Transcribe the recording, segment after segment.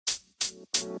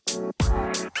What's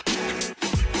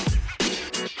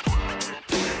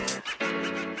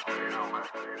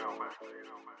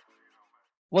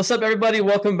up, everybody?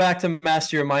 Welcome back to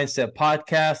Master Your Mindset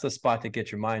Podcast, the spot to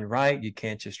get your mind right. You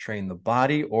can't just train the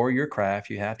body or your craft.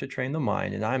 You have to train the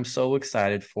mind. And I'm so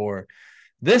excited for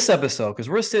this episode because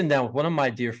we're sitting down with one of my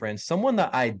dear friends, someone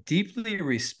that I deeply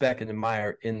respect and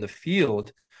admire in the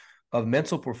field of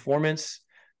mental performance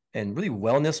and really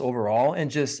wellness overall,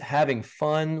 and just having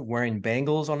fun, wearing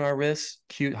bangles on our wrists,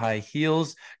 cute high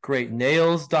heels, great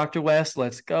nails. Dr. West,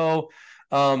 let's go.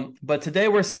 But today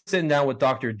we're sitting down with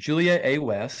Dr. Julia A.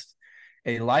 West,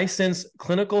 a licensed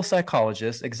clinical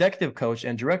psychologist, executive coach,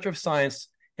 and director of science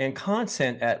and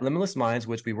content at Limitless Minds,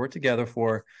 which we worked together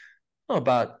for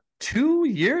about 2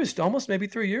 years, almost maybe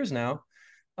 3 years now,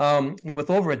 with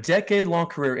over a decade-long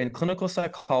career in clinical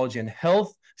psychology and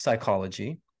health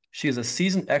psychology. She is a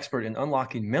seasoned expert in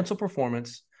unlocking mental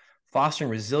performance,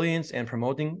 fostering resilience, and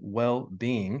promoting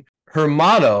well-being. Her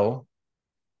motto,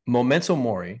 Memento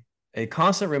Mori, a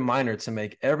constant reminder to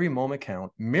make every moment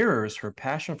count, mirrors her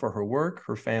passion for her work,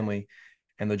 her family,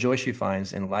 and the joy she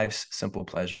finds in life's simple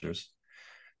pleasures.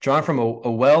 Drawn from a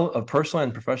well of personal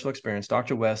and professional experience,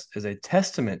 Dr. West is a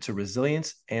testament to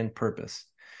resilience and purpose.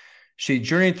 She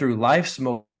journeyed through life's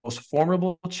most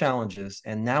formidable challenges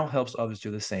and now helps others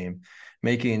do the same,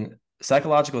 making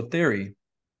psychological theory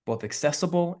both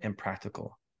accessible and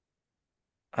practical.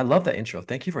 I love that intro.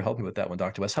 Thank you for helping me with that one,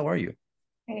 Dr. West. How are you?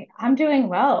 Hey, I'm doing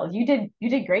well. You did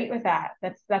great with that.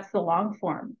 That's the long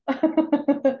form. I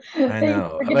Thanks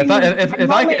know. for giving me my moment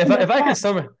in the If I could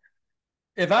sun.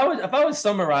 if I would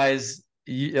summarize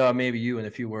maybe you in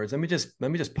a few words, let me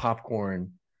just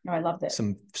popcorn No, I loved it.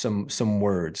 some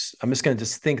words. I'm just gonna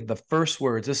just think the first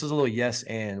words. This is a little yes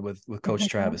and with Coach Mhm.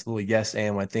 Travis, a little yes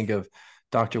and when I think of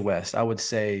Dr. West. I would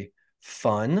say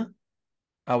fun.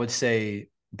 I would say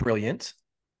brilliant.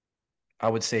 I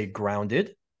would say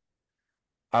grounded.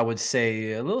 I would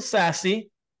say a little sassy,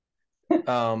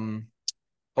 um,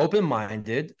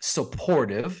 open-minded,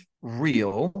 supportive,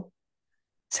 real,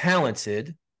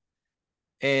 talented,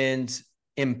 and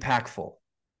impactful.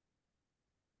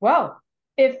 Well,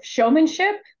 if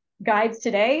showmanship guides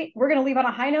today, we're gonna leave on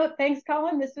a high note. Thanks,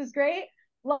 Colin. This was great.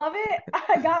 Love it.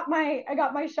 I got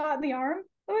my shot in the arm.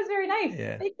 It was very nice.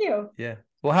 Yeah, Thank you. yeah.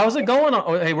 Well, how's it going on?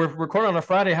 Oh, hey, we're recording on a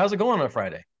Friday. How's it going on a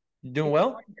Friday? You doing It's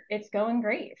well? going it's going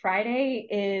great. Friday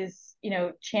is,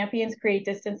 champions create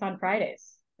distance on Fridays,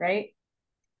 right?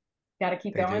 Got to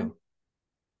keep They going. do.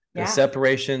 The Yeah.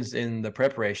 separations in the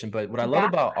preparation. But what I love Yeah.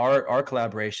 about our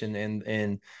collaboration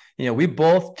and we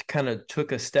both kind of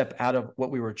took a step out of what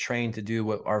we were trained to do,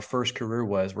 what our first career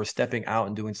was. We're stepping out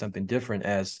and doing something different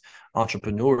as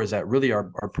entrepreneurs that really are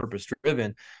purpose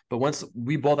driven. But once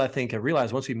we both, I think, have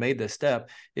realized once we made this step,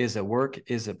 is it work,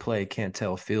 is it play? Can't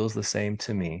tell, feels the same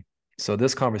to me. So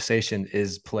this conversation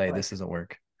is play. This isn't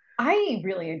work. I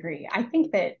really agree. I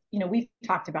think that, we've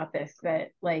talked about this, that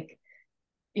like,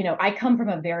 I come from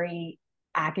a very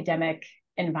academic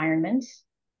environment.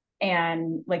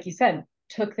 And like you said,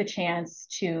 took the chance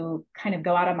to kind of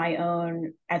go out on my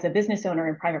own as a business owner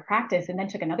in private practice, and then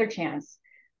took another chance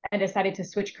and decided to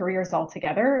switch careers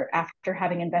altogether after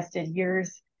having invested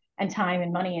years and time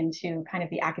and money into kind of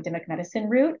the academic medicine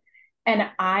route. And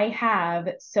I have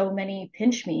so many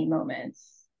pinch me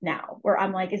moments now where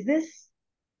I'm like, is this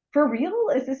for real?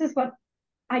 Is this what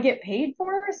I get paid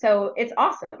for? So it's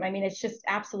awesome. I mean, it's just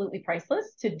absolutely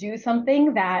priceless to do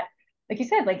something that, like you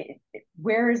said, like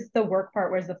where's the work part?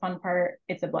 Where's the fun part?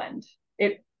 It's a blend.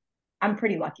 I'm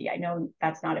pretty lucky. I know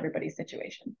that's not everybody's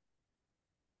situation.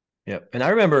 Yeah. And I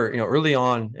remember, early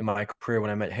on in my career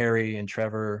when I met Harry and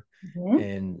Trevor Mm-hmm.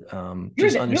 and You're just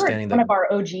the, you're understanding one the of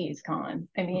our OGs, Colin.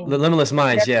 I mean, Limitless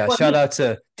Minds. there Yeah. before Shout me. out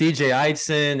to DJ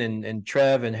Eidson and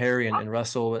Trev and Harry and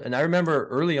Russell. And I remember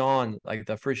early on, like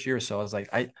the first year or so, I was like,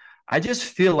 I just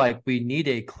feel like we need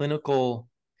a clinical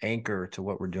anchor to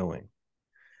what we're doing.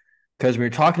 Because when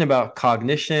you're talking about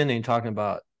cognition and you're talking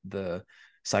about the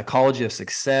psychology of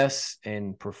success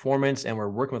and performance, and we're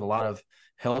working with a lot of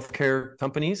healthcare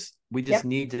companies, we just Yep.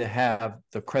 need to have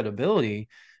the credibility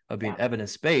of being Yeah.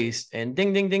 evidence based. And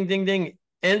ding, ding, ding, ding, ding,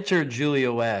 enter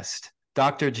Julia West,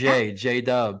 Dr. Yeah. J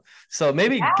Dub. So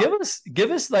maybe Yeah.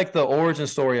 give us like the origin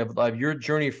story of your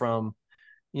journey from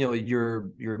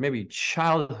your maybe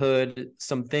childhood,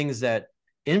 some things that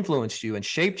influenced you and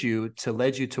shaped you to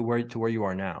led you to where you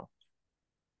are now.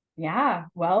 Yeah.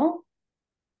 Well,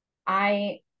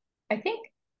 I I think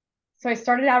so. I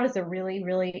started out as a really,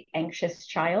 really anxious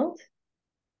child.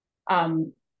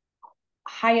 Um,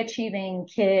 High achieving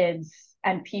kids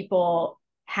and people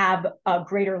have a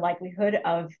greater likelihood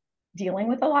of dealing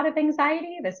with a lot of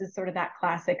anxiety. This is sort of that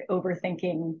classic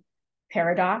overthinking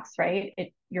paradox, right?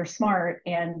 You're smart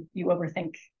and you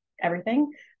overthink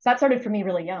everything. So that started for me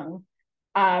really young.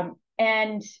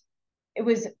 And it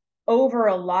was over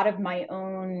a lot of my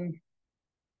own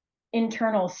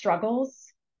internal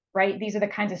struggles, right? These are the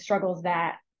kinds of struggles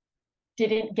that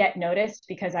didn't get noticed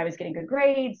because I was getting good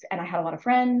grades and I had a lot of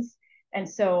friends. And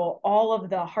so all of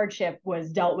the hardship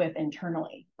was dealt with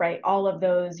internally, right? All of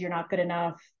those, you're not good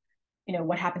enough,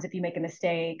 what happens if you make a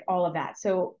mistake, all of that.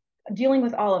 So dealing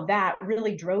with all of that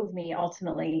really drove me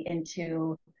ultimately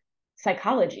into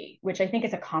psychology, which I think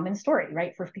is a common story,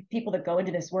 right? For people that go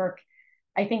into this work,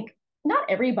 I think not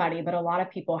everybody, but a lot of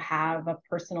people have a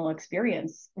personal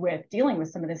experience with dealing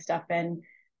with some of this stuff. And,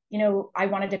 I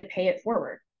wanted to pay it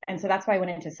forward. And so that's why I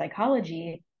went into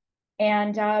psychology.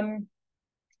 And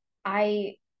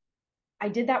I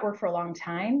did that work for a long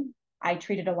time. I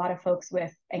treated a lot of folks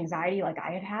with anxiety like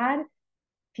I had,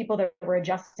 people that were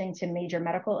adjusting to major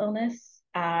medical illness,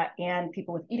 and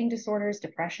people with eating disorders,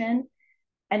 depression.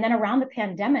 And then around the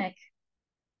pandemic,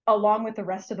 along with the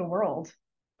rest of the world,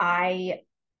 I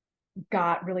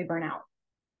got really burnt out.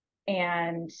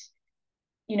 And,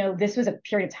 this was a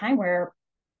period of time where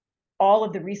all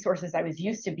of the resources I was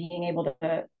used to being able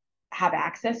to have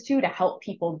access to help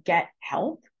people get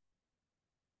help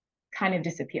kind of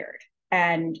disappeared.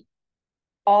 And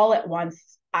all at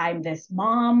once, I'm this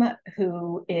mom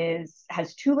who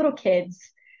has two little kids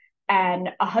and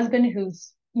a husband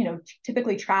who's,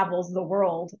 typically travels the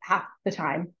world half the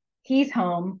time. He's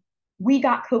home. We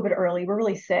got COVID early. We're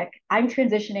really sick. I'm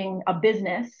transitioning a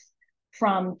business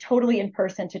from totally in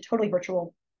person to totally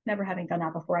virtual, never having done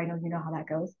that before. I know you know how that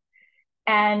goes.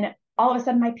 And all of a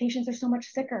sudden, my patients are so much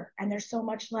sicker and there's so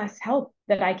much less help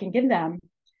that I can give them.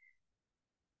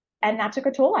 And that took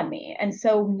a toll on me. And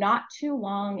so, not too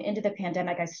long into the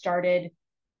pandemic, I started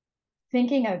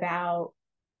thinking about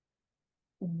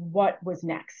what was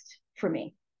next for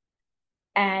me.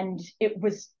 And it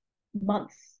was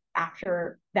months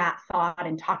after that thought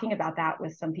and talking about that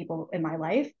with some people in my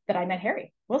life that I met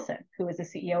Harry Wilson, who is the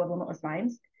CEO of Limitless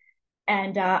Minds.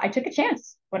 And I took a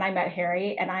chance when I met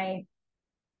Harry. And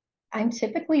I'm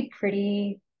typically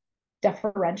pretty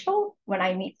deferential when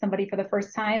I meet somebody for the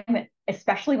first time,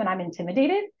 especially when I'm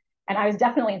intimidated. And I was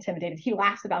definitely intimidated. He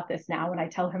laughs about this now when I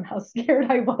tell him how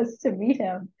scared I was to meet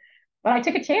him. But I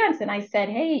took a chance and I said,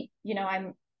 hey,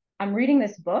 I'm reading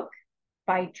this book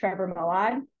by Trevor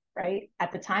Moawad, right?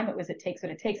 At the time, It Takes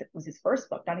What It Takes. It was his first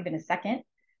book, not even his second.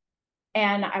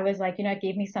 And I was like, it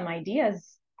gave me some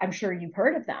ideas. I'm sure you've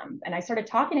heard of them. And I started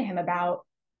talking to him about,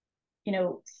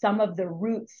 some of the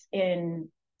roots in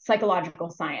psychological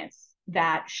science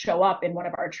that show up in one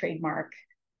of our trademark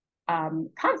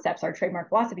concepts, our trademark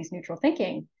philosophies, neutral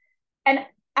thinking. And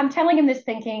I'm telling him this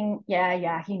thinking,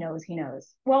 yeah, he knows.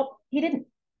 Well, he didn't.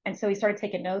 And so he started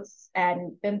taking notes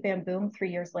and bim, bam, boom, 3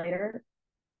 years later,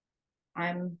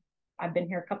 I've been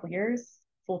here a couple of years,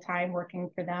 full-time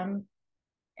working for them.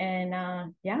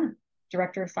 And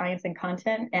director of science and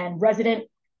content and resident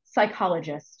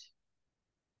psychologist.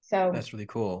 So That's really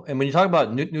cool. And when you talk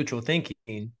about neutral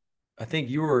thinking, I think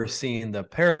you were seeing the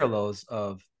parallels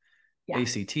of yeah,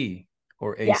 ACT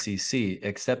or yeah, ACC,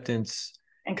 acceptance,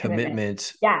 and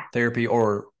commitment, yeah, therapy,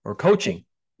 or coaching.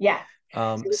 yeah.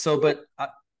 But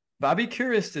I'd be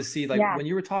curious to see, like, Yeah. when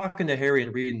you were talking to Harry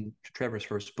and reading Trevor's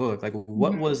first book, like,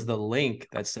 what Mm-hmm. was the link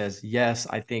that says, yes,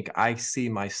 I think I see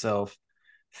myself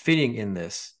fitting in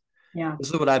this? Yeah. This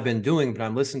is what I've been doing, but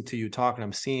I'm listening to you talk and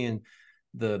I'm seeing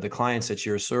the clients that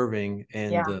you're serving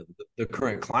and Yeah. the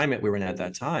current climate we were in at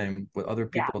that time with other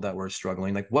Yeah. people that were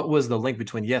struggling. Like, what was the link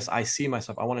between, yes, I see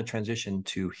myself, I want to transition,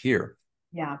 to here?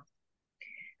 Yeah.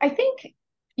 I think,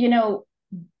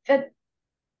 that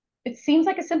it seems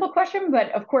like a simple question,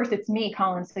 but of course it's me,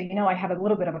 Colin. So, I have a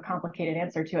little bit of a complicated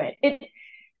answer to it.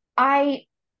 I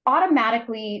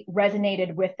automatically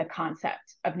resonated with the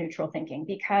concept of neutral thinking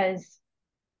because,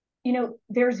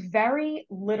 there's very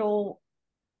little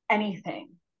anything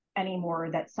anymore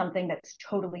that's something that's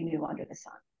totally new under the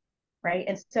sun, right?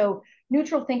 And so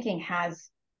neutral thinking has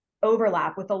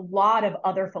overlap with a lot of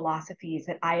other philosophies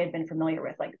that I had been familiar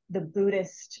with, like the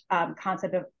Buddhist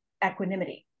concept of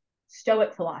equanimity,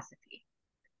 Stoic philosophy,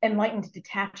 enlightened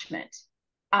detachment.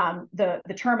 The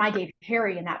term I gave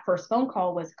Harry in that first phone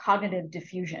call was cognitive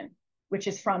diffusion, which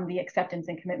is from the acceptance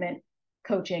and commitment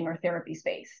coaching or therapy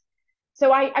space.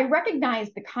 So I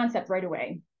recognized the concept right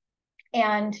away.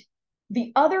 And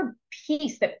the other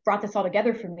piece that brought this all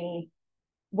together for me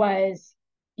was,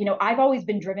 I've always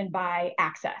been driven by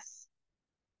access.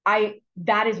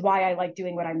 That is why I like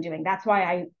doing what I'm doing. That's why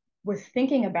I was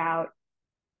thinking about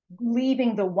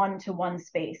leaving the one-to-one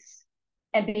space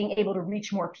and being able to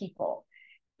reach more people.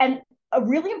 And a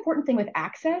really important thing with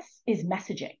access is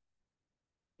messaging,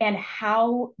 and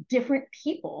how different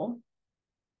people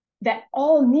that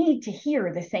all need to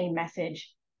hear the same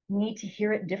message need to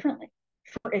hear it differently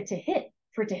for it to hit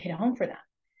home for them.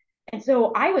 And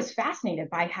so I was fascinated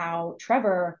by how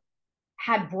Trevor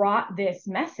had brought this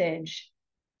message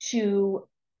to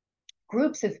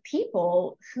groups of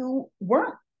people who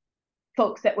weren't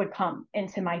folks that would come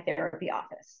into my therapy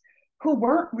office, who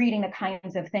weren't reading the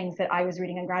kinds of things that I was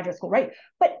reading in graduate school, right?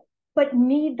 But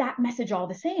need that message all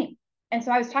the same. And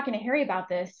so I was talking to Harry about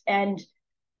this, and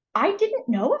I didn't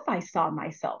know if I saw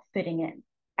myself fitting in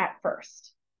at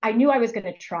first. I knew I was going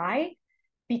to try,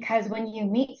 because when you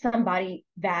meet somebody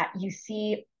that you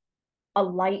see a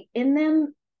light in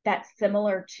them that's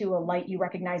similar to a light you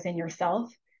recognize in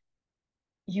yourself,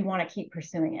 you want to keep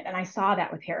pursuing it. And I saw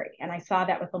that with Harry, and I saw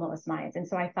that with Limitless Minds. And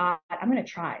so I thought, I'm going to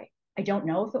try. I don't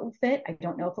know if it will fit. I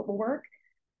don't know if it will work,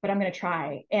 but I'm going to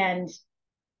try. And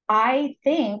I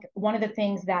think one of the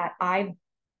things that I've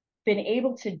been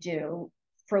able to do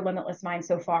for Limitless Minds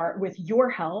so far, with your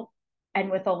help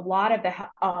and with a lot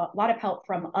of help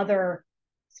from other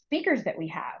speakers that we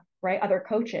have, right? Other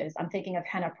coaches. I'm thinking of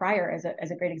Hannah Pryor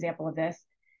as a great example of this,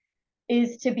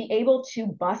 is to be able to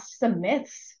bust some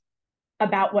myths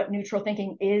about what neutral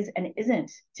thinking is and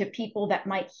isn't, to people that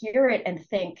might hear it and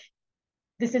think,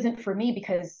 this isn't for me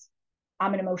because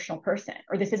I'm an emotional person,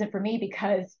 or this isn't for me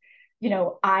because,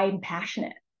 I'm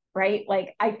passionate, right?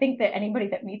 Like, I think that anybody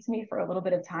that meets me for a little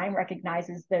bit of time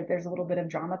recognizes that there's a little bit of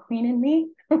drama queen in me,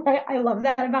 right? I love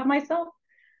that about myself.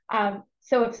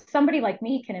 So if somebody like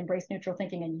me can embrace neutral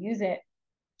thinking and use it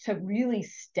to really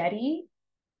steady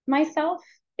myself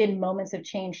in moments of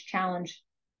change, challenge,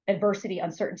 adversity,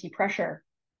 uncertainty, pressure,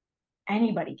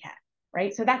 anybody can,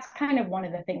 right? So that's kind of one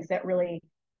of the things that really,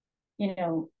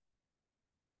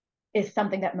 is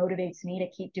something that motivates me to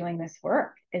keep doing this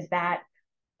work, is that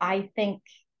I think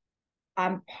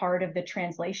I'm part of the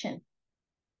translation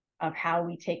of how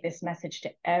we take this message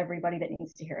to everybody that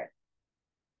needs to hear it.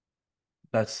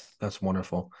 That's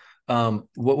wonderful.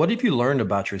 What have you learned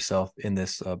about yourself in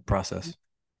this process?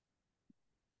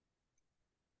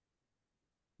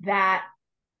 That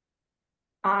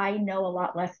I know a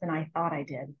lot less than I thought I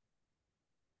did,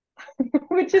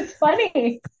 which is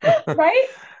funny, right?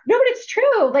 No, but it's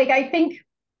true. Like, I think,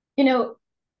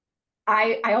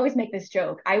 I always make this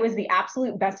joke. I was the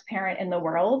absolute best parent in the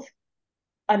world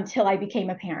until I became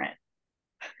a parent.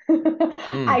 Mm.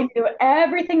 I knew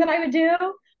everything that I would do.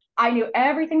 I knew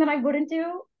everything that I wouldn't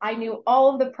do. I knew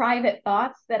all of the private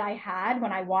thoughts that I had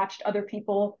when I watched other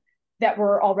people that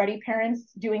were already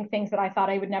parents doing things that I thought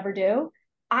I would never do.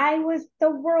 I was the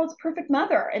world's perfect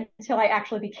mother until I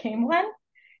actually became one.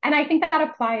 And I think that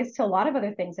applies to a lot of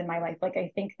other things in my life. Like,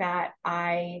 I think that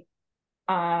I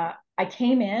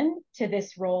came in to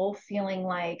this role feeling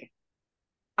like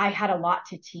I had a lot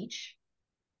to teach.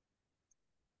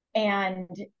 And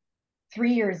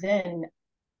 3 years in,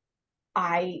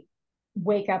 I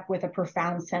wake up with a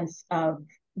profound sense of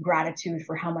gratitude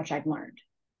for how much I've learned,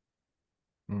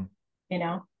 Mm. you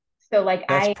know? So, like,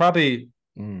 That's probably,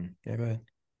 yeah, go ahead.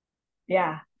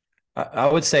 yeah. I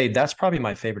would say that's probably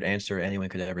my favorite answer anyone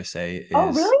could ever say Oh,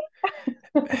 is really?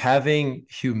 having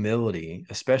humility,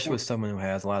 especially Yeah. with someone who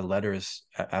has a lot of letters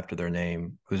after their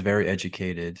name, who's very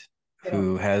educated,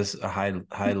 who has a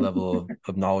high level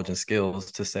of knowledge and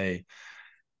skills, to say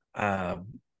uh,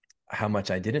 how much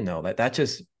I didn't know. That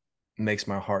just makes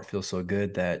my heart feel so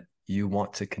good, that you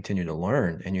want to continue to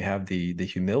learn, and you have the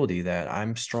humility that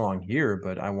I'm strong here,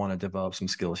 but I want to develop some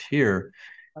skills here.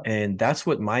 And that's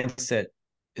what mindset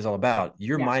is all about.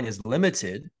 Your Yeah. mind is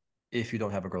limited if you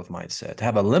don't have a growth mindset. To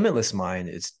have a limitless mind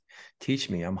is, teach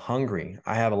me, I'm hungry,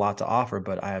 I have a lot to offer,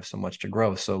 but I have so much to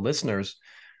grow. So listeners,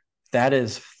 that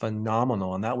is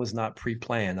phenomenal. And that was not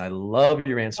pre-planned. I love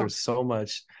your answer so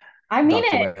much, I mean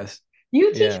Dr. it. West.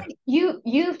 You teach Yeah. me,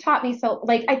 you've taught me so,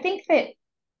 like, I think that,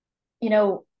 you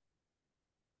know,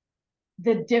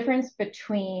 the difference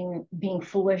between being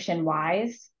foolish and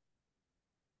wise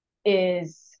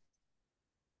is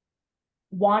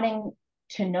wanting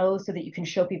to know so that you can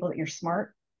show people that you're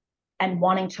smart, and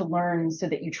wanting to learn so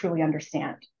that you truly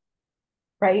understand.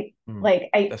 Right. Like,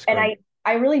 That's great.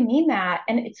 I really mean that.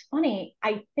 And it's funny.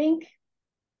 I think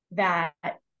that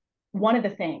one of the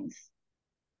things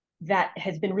that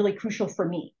has been really crucial for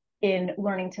me in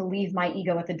learning to leave my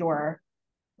ego at the door,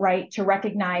 right? To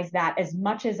recognize that as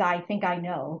much as I think I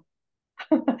know,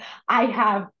 I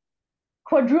have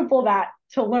quadruple that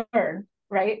to learn,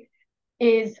 right?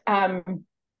 Is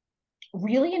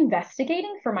really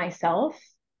investigating for myself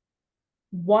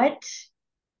what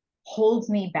holds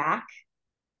me back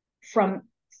from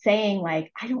saying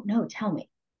like, I don't know, tell me.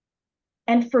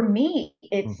 And for me,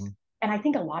 Mm-hmm. and I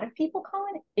think a lot of people,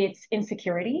 Colin, it's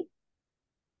insecurity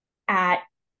at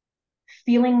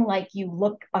feeling like you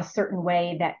look a certain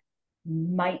way that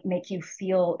might make you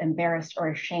feel embarrassed or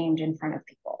ashamed in front of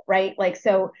people, right? Like,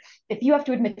 so if you have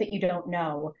to admit that you don't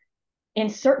know in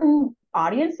certain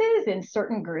audiences, in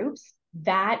certain groups,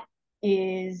 that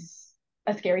is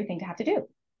a scary thing to have to do.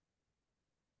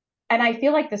 And I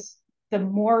feel like the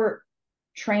more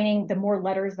training, the more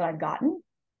letters that I've gotten,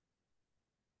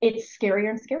 it's scarier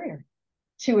and scarier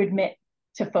to admit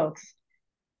to folks,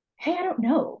 hey, I don't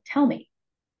know, tell me.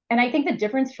 And I think the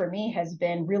difference for me has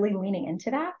been really leaning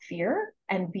into that fear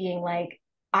and being like,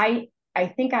 I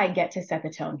think I get to set the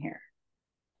tone here.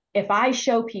 If I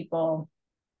show people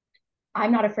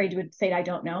I'm not afraid to say I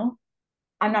don't know,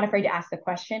 I'm not afraid to ask the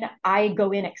question. I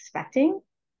go in expecting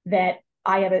that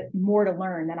I have more to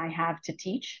learn than I have to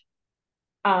teach.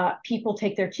 People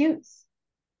take their cues,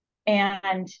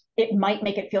 and it might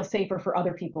make it feel safer for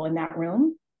other people in that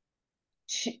room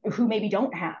who maybe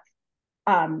don't have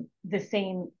the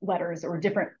same letters or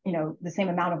different, the same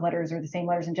amount of letters or the same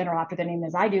letters in general after their name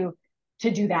as I do, to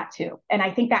do that too. And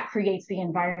I think that creates the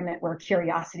environment where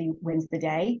curiosity wins the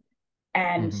day.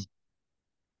 And Mm-hmm.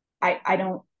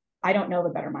 I don't know a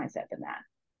better mindset than that.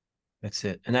 That's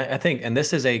it. And I think, and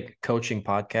this is a coaching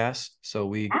podcast, so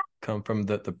we come from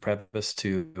the preface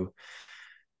to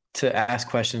ask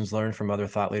questions, learn from other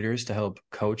thought leaders to help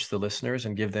coach the listeners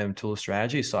and give them tool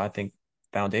strategy. So I think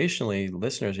foundationally,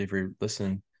 listeners, if you're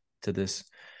listening to this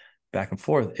back and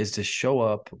forth, is to show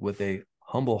up with a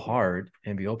humble heart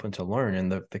and be open to learn.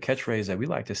 And the catchphrase that we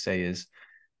like to say is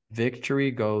victory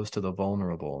goes to the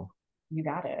vulnerable. You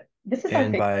got it. This is our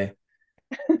And favorite.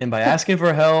 by asking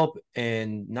for help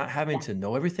and not having Yeah. to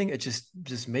know everything, it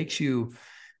just makes you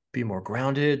be more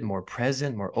grounded, more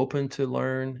present, more open to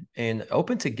learn and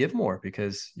open to give more,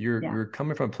 because Yeah. you're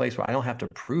coming from a place where I don't have to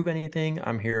prove anything.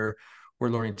 I'm here, we're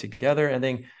learning together. And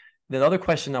then the other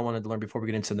question I wanted to learn before we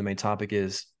get into the main topic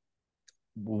is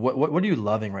what are you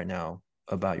loving right now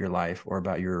about your life or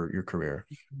about your career?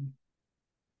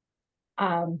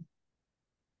 Um,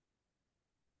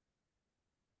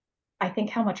 I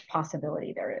think how much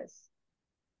possibility there is.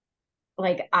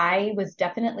 Like I was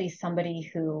definitely somebody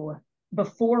who,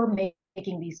 before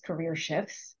making these career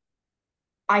shifts,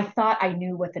 I thought I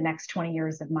knew what the next 20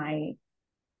 years of my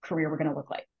career were going to look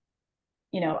like.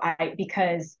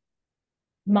 Because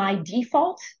my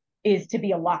default is to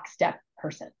be a lockstep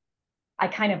person. I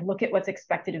kind of look at what's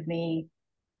expected of me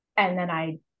and then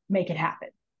I make it happen,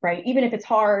 right? Even if it's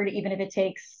hard, even if it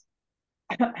takes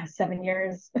 7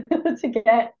 years to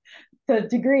get the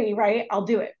degree, right? I'll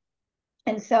do it.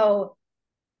 And so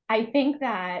I think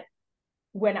that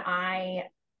when I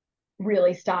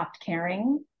really stopped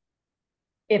caring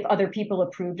if other people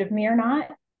approved of me or not,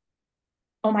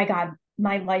 oh my God,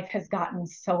 my life has gotten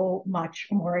so much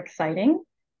more exciting.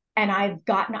 And I've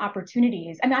gotten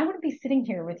opportunities. I mean, I wouldn't be sitting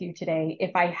here with you today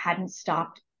if I hadn't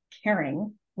stopped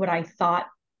caring what I thought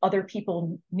other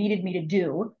people needed me to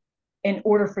do in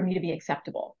order for me to be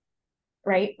acceptable.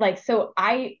 Right. Like, so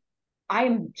I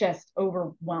am just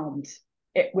overwhelmed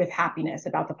with happiness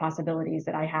about the possibilities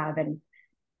that I have. And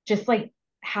just like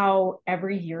how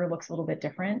every year looks a little bit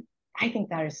different. I think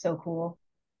that is so cool.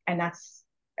 And that's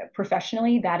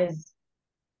professionally, that is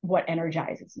what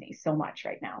energizes me so much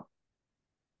right now.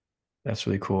 That's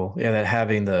really cool. Yeah, that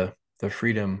having the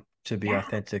freedom to be Yeah.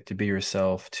 authentic, to be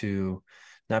yourself, to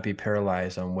not be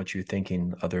paralyzed on what you're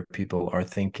thinking other people are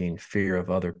thinking. Fear of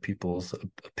other people's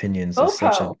opinions is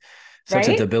FOPO, such a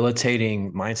right?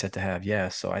 debilitating mindset to have. Yeah.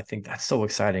 So I think that's so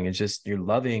exciting. It's just you're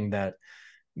loving that.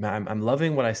 I'm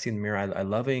loving what I see in the mirror. I'm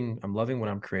loving what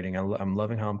I'm creating. I'm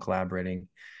loving how I'm collaborating,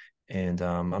 and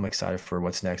I'm excited for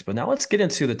what's next. But now let's get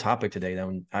into the topic today.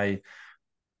 Then I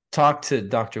talked to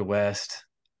Dr. West,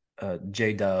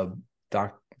 J Dub,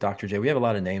 Dr. J. We have a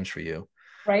lot of names for you.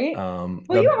 Right? Well,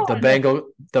 The you all want to know.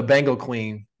 The Bengal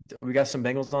Queen. We got some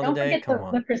Bengals on Don't today. forget Come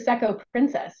the on. Prosecco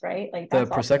princess, right? Like The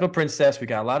that's also, Prosecco Princess. We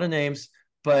got a lot of names,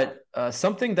 yeah. but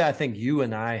something that I think you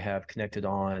and I have connected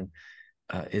on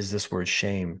is this word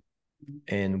shame,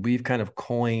 and we've kind of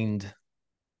coined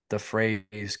the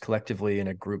phrase collectively in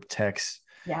a group text,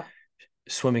 Yeah.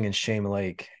 swimming in shame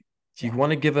lake. Do you Yeah. want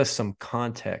to give us some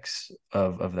context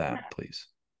of Yeah. that, please?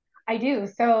 I do.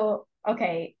 So,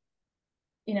 okay,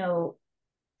 you know,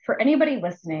 for anybody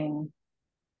listening,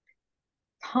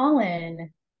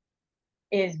 Colin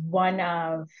is one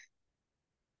of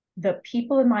the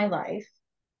people in my life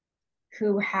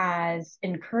who has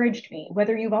encouraged me,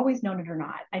 whether you've always known it or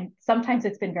not. And sometimes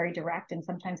it's been very direct, and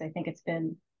sometimes I think it's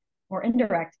been more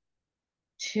indirect,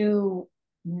 to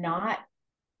not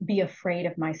be afraid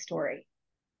of my story,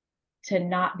 to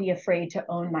not be afraid to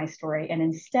own my story. And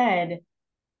instead,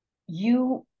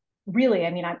 you really,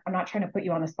 I mean, I'm not trying to put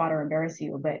you on the spot or embarrass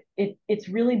you, but it's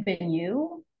really been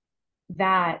you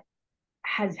that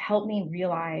has helped me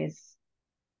realize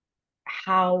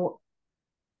how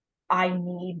I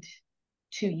need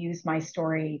to use my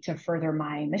story to further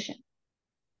my mission.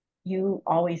 You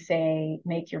always say,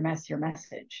 make your mess your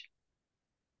message.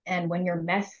 And when your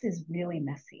mess is really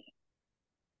messy,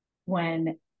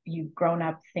 when you've grown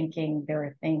up thinking there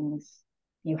are things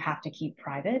you have to keep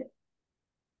private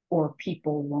or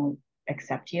people won't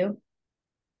accept you,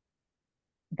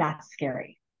 that's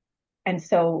scary. And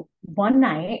so one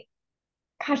night,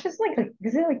 gosh, this is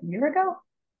is it like a year ago?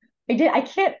 I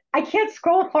can't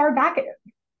scroll far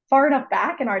enough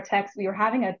back in our text. We were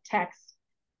having a text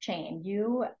chain,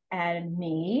 you and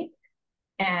me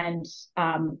and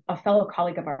a fellow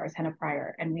colleague of ours, Hannah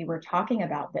Pryor, and we were talking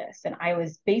about this. And I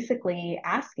was basically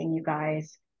asking you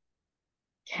guys,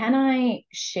 can I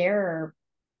share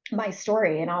my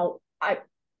story? And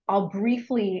I'll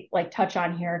briefly like touch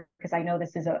on here because I know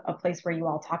this is a place where you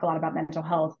all talk a lot about mental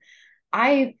health.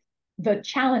 The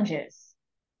challenges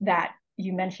that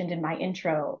you mentioned in my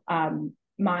intro,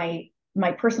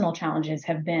 my personal challenges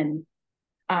have been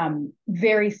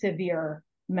very severe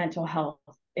mental health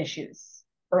issues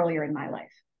earlier in my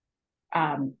life,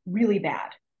 really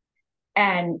bad.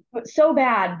 And so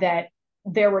bad that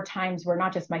there were times where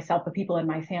not just myself, but people in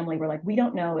my family were like, we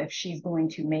don't know if she's going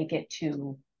to make it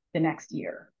to the next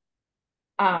year.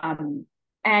 And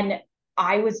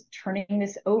I was turning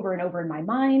this over and over in my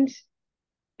mind.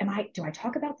 Do I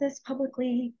talk about this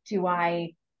publicly?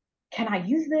 Can I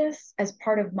use this as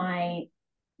part of my,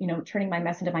 turning my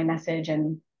mess into my message?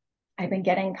 And I've been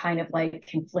getting kind of like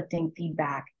conflicting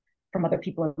feedback from other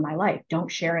people in my life.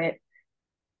 Don't share it.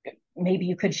 Maybe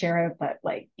you could share it, but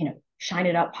like, shine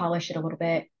it up, polish it a little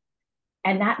bit.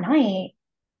 And that night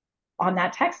on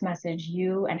that text message,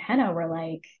 you and Henna were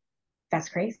like, that's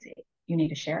crazy. You need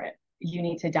to share it. You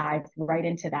need to dive right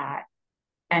into that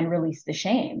and release the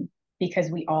shame because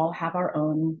we all have our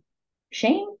own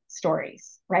shame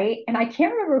stories, right? And I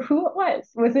can't remember who it was.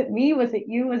 Was it me? Was it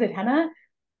you? Was it Henna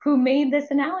who made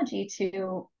this analogy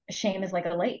to shame is like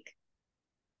a lake?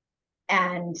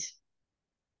 And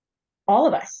all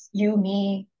of us, you,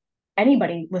 me,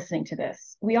 anybody listening to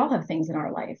this, we all have things in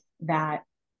our life that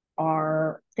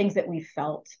are things that we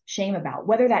felt shame about,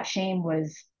 whether that shame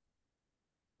was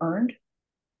earned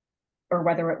or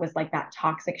whether it was like that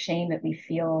toxic shame that we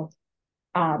feel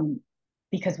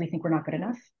because we think we're not good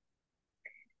enough.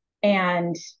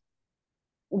 And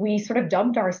we sort of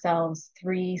dubbed ourselves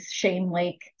 3 shame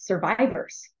lake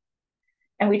survivors.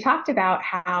 And we talked about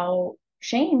how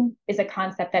shame is a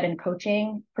concept that in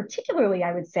coaching, particularly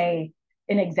I would say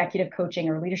in executive coaching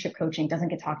or leadership coaching, doesn't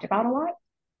get talked about a lot,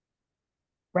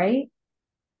 right?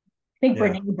 I think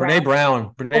yeah. Brene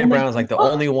Brown is like the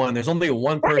only one. There's only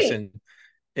one person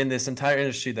in this entire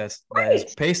industry that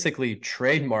has basically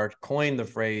trademarked, coined the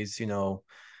phrase,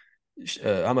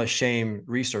 I'm a shame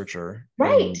researcher,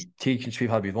 and teaching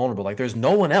people how to be vulnerable. Like there's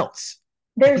no one else.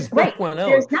 There's no one else.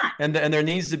 There's not. And there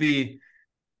needs to be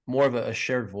more of a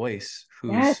shared voice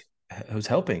who's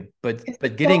helping, but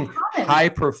getting so high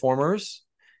performers,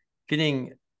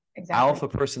 getting alpha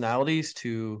personalities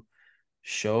to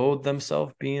show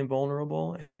themselves being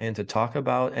vulnerable and to talk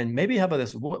about, and maybe how about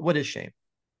this? What is shame?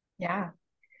 Yeah.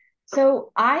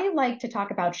 So I like to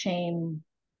talk about shame,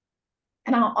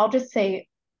 and I'll just say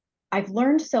I've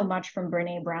learned so much from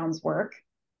Brene Brown's work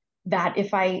that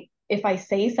if I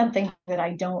say something that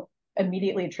I don't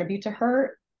immediately attribute to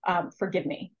her, forgive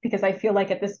me, because I feel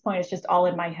like at this point it's just all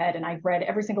in my head, and I've read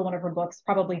every single one of her books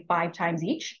probably 5 times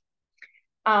each.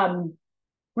 When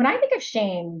I think of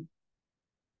shame,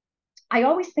 I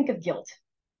always think of guilt.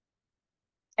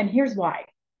 And here's why.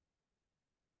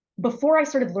 Before I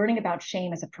started learning about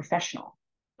shame as a professional,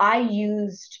 I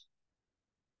used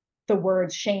the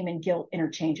words shame and guilt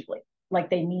interchangeably,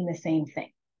 like they mean the same thing.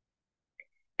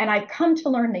 And I've come to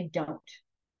learn they don't.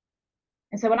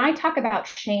 And so when I talk about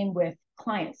shame with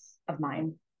clients of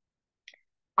mine,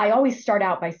 I always start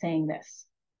out by saying this.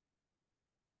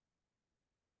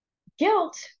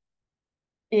 Guilt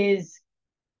is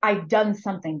I've done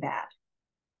something bad.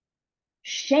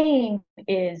 Shame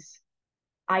is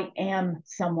I am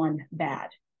someone bad,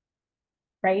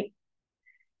 right?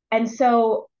 And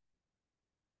so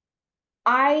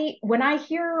when I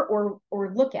hear or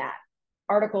look at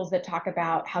articles that talk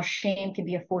about how shame can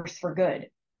be a force for good,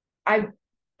 I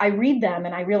read them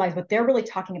and I realize what they're really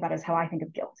talking about is how I think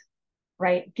of guilt,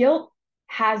 right? Guilt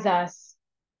has us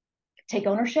take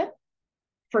ownership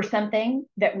for something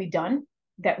that we've done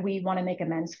that we want to make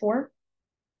amends for.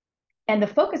 And the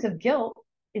focus of guilt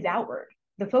is outward.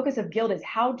 The focus of guilt is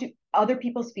how do other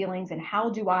people's feelings and how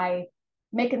do I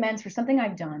make amends for something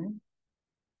I've done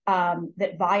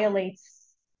that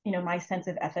violates, my sense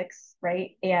of ethics,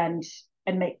 right? And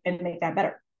make that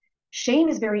better. Shame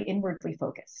is very inwardly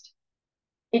focused.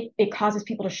 It causes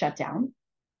people to shut down.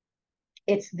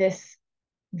 It's this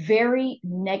very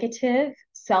negative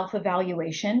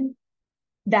self-evaluation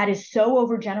that is so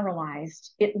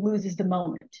overgeneralized, it loses the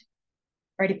moment,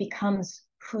 right? It becomes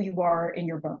who you are in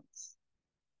your bones.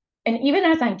 And even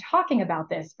as I'm talking about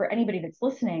this, for anybody that's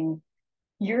listening,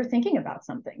 you're thinking about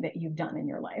something that you've done in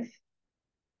your life,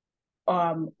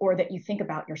 or that you think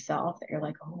about yourself that you're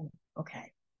like, oh,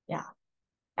 okay, yeah,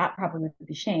 that probably would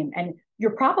be shame. And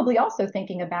you're probably also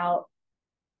thinking about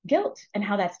guilt and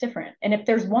how that's different. And if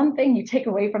there's one thing you take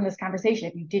away from this conversation,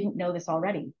 if you didn't know this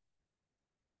already,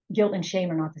 guilt and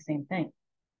shame are not the same thing.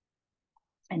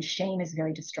 And shame is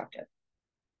very destructive.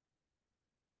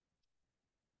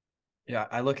 Yeah,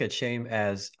 I look at shame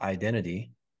as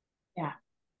identity. Yeah.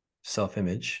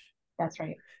 Self-image. That's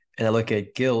right. And I look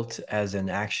at guilt as an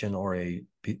action or a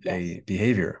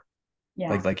behavior.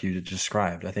 Yeah. Like you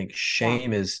described. I think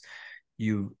shame is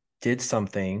you did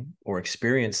something or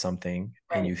experienced something,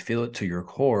 right, and you feel it to your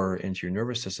core, into your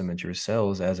nervous system, into your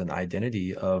cells as an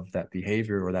identity of that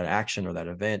behavior or that action or that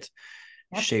event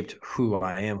shaped who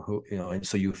I am, and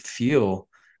so you feel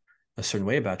a certain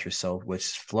way about yourself, which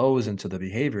flows into the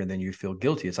behavior, and then you feel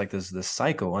guilty. It's like this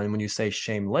cycle. And when you say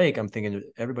shame lake, I'm thinking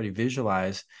everybody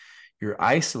visualize you're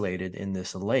isolated in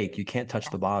this lake. You can't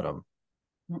touch the bottom.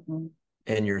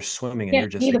 And you're swimming and you're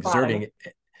just exerting.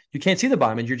 You can't see the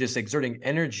bottom and you're just exerting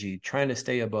energy, trying to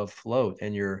stay above float.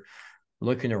 And you're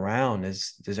looking around.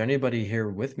 Is there anybody here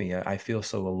with me? I feel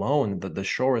so alone. The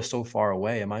shore is so far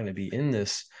away. Am I going to be in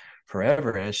this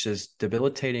forever? And it's just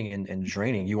debilitating and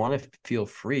draining. You want to feel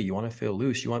free. You want to feel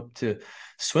loose. You want to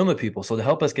swim with people. So to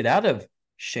help us get out of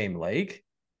shame lake,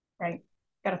 right,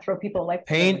 got to throw people like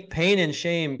pain and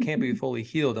shame can't be fully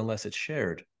healed unless it's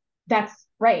shared. That's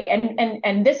right.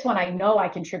 And this one, I know I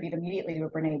contribute immediately to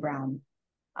Brene Brown.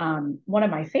 One of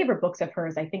my favorite books of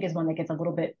hers, I think, is one that gets a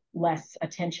little bit less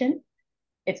attention.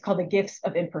 It's called The Gifts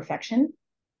of Imperfection.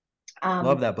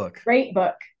 Love that book. Great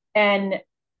book. And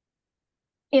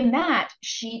in that,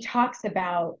 she talks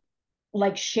about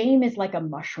like shame is like a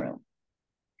mushroom.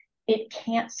 It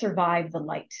can't survive the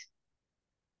light.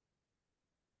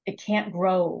 It can't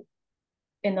grow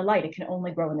in the light. It can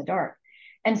only grow in the dark.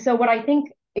 And so what I think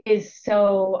is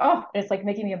so, it's like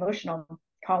making me emotional.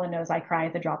 Colin knows I cry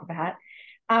at the drop of a hat.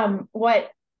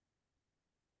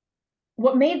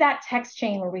 What made that text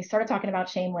chain where we started talking about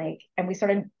Shame Lake and we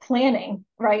started planning,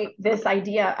 right, this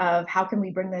idea of how can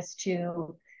we bring this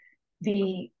to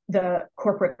the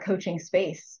corporate coaching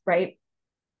space, right?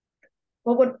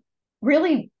 What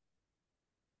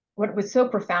was so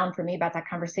profound for me about that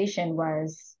conversation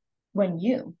was when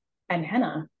you and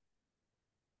Henna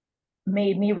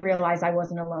made me realize I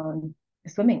wasn't alone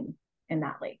swimming in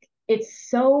that lake. It's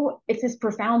this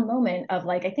profound moment of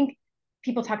like, I think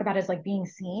people talk about it as like being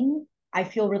seen. I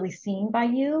feel really seen by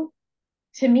you.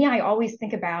 To me, I always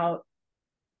think about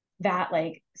that,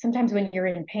 like sometimes when you're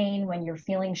in pain, when you're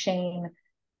feeling shame,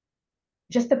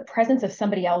 just the presence of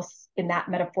somebody else in that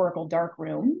metaphorical dark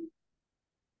room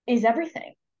is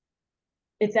everything.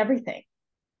 It's everything.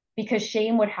 Because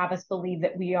shame would have us believe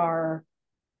that we are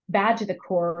bad to the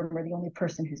core and we're the only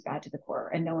person who's bad to the core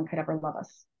and no one could ever love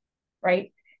us,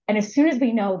 right? And as soon as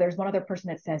we know there's one other person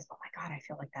that says, oh my God, I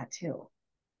feel like that too,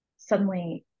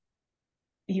 suddenly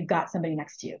you've got somebody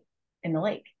next to you in the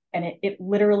lake. And it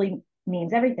literally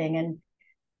means everything. And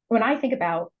when I think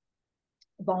about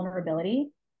vulnerability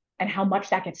and how much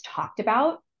that gets talked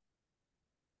about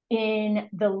in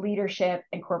the leadership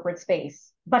and corporate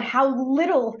space, but how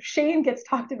little shame gets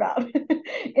talked about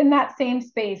in that same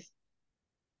space,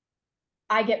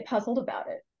 I get puzzled about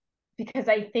it, because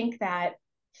I think that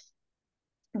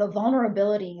the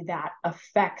vulnerability that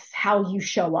affects how you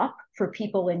show up for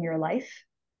people in your life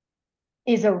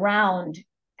is around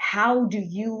how do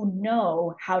you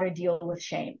know how to deal with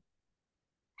shame?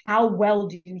 How well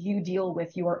do you deal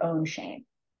with your own shame?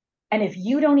 And if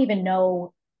you don't even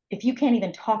know, if you can't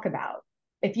even talk about,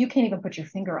 if you can't even put your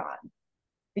finger on,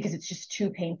 because it's just too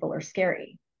painful or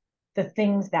scary, the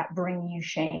things that bring you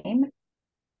shame,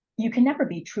 you can never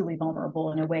be truly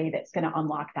vulnerable in a way that's going to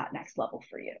unlock that next level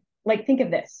for you. Like, think of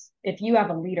this. If you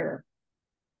have a leader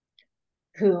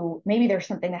who maybe there's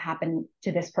something that happened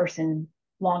to this person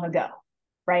long ago,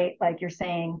 right? Like you're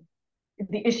saying,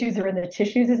 the issues are in the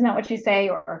tissues, isn't that what you say?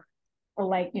 Or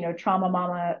like, trauma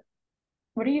mama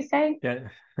what do you say? Yeah.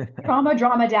 Trauma,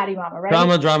 drama, daddy, mama, right?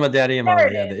 Drama, drama, daddy, and There mama.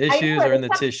 it Yeah, is. the I knew issues it. are in It's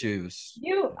the something tissues.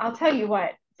 I'll tell you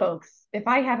what, folks, if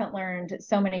I haven't learned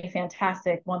so many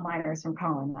fantastic one-liners from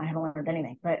Colin, I haven't learned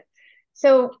anything. But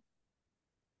so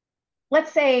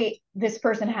let's say this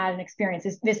person had an experience,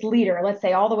 this leader, let's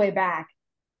say all the way back,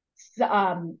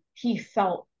 he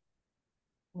felt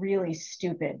really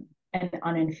stupid and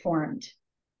uninformed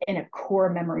in a core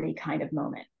memory kind of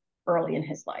moment early in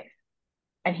his life.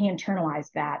 And he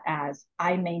internalized that as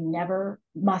I may never,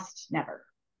 must never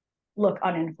look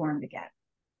uninformed again.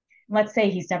 Let's say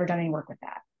he's never done any work with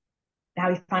that.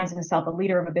 Now he finds himself a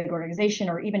leader of a big organization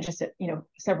or even just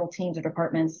several teams or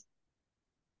departments,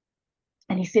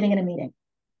 and he's sitting in a meeting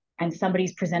and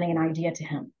somebody's presenting an idea to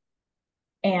him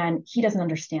and he doesn't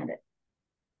understand it.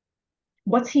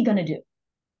 What's he going to do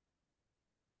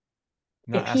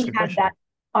Not if ask he a has that question.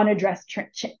 unaddressed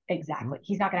exactly? Mm-hmm.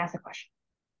 He's not going to ask a question.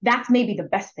 That's maybe the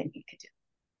best thing he could do.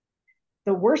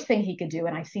 The worst thing he could do,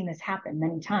 and I've seen this happen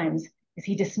many times, is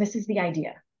he dismisses the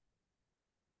idea,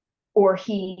 or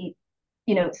he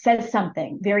says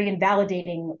something very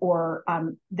invalidating, or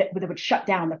that would shut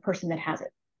down the person that has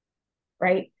it,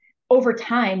 right? Over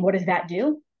time, what does that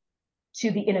do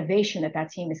to the innovation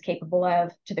that team is capable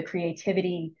of, to the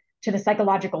creativity, to the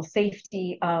psychological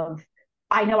safety of,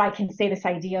 I know I can say this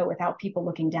idea without people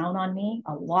looking down on me.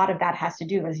 A lot of that has to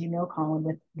do, as you know, Colin,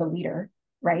 with the leader,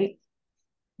 right?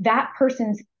 That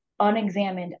person's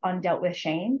unexamined, undealt with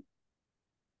shame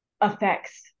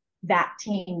affects that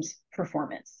team's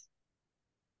performance.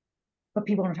 But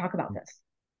people don't talk about this,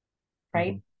 Mm-hmm.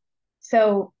 right?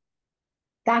 So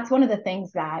that's one of the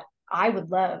things that I would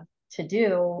love to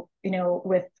do,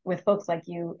 with folks like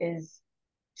you, is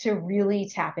to really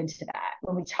tap into that.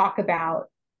 When we talk about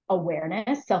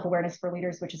awareness, self-awareness for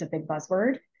leaders, which is a big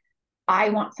buzzword, I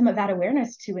want some of that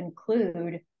awareness to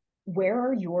include, where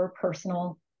are your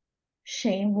personal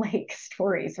shame lake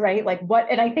stories, right? Like what,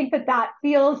 and I think that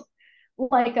feels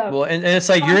like a Well, and it's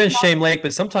like you're in Shame Lake,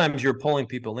 but sometimes you're pulling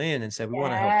people in and say we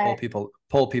want to help yeah,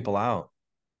 pull people out.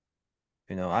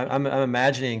 I'm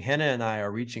imagining Hannah and I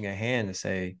are reaching a hand to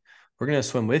say we're going to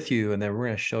swim with you, and then we're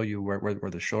going to show you where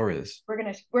the shore is. we're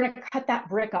gonna cut that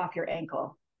brick off your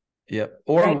ankle, Yep.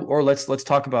 right? Or let's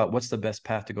talk about what's the best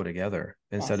path to go together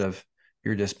instead Yes. of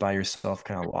you're just by yourself,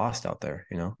 kind of lost out there.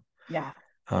 Yeah.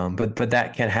 But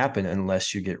that can't happen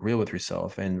unless you get real with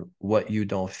yourself, and what you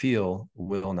don't feel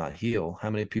will not heal. How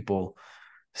many people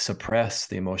suppress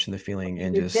the emotion, the feeling,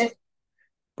 and just Resist,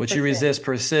 what you persist. resist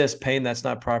persists. Pain that's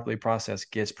not properly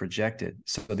processed gets projected.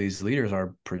 So these leaders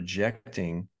are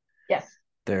projecting Yes.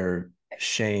 their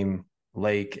shame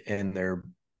lake, and they're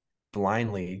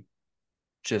blindly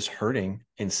just hurting Yep.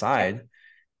 inside.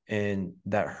 And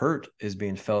that hurt is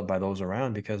being felt by those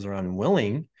around because they're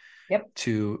unwilling Yep.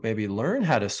 to maybe learn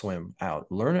how to swim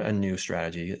out, learn a new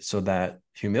strategy, so that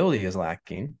humility is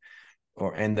lacking,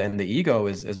 and then the ego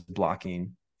is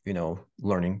blocking,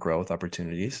 learning, growth,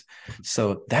 opportunities.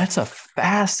 So that's a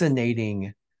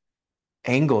fascinating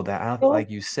angle that, Oh,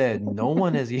 like you said, no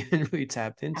one has even really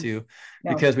tapped into,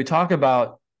 no. because we talk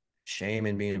about shame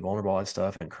and being vulnerable and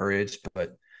stuff and courage,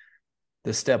 but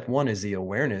the step one is the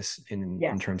awareness in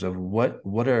Yes. terms of what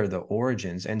are the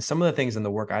origins. And some of the things in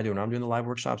the work I do when I'm doing the live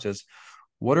workshops is,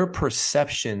 what are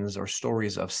perceptions or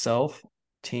stories of self,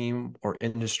 team, or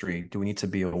industry do we need to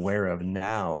be aware of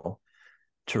now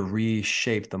to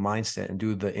reshape the mindset and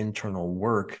do the internal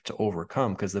work to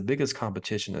overcome? Because the biggest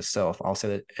competition is self. I'll say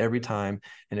that every time,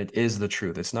 and it is the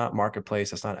truth. It's not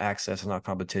marketplace, it's not access, it's not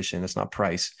competition, it's not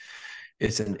price.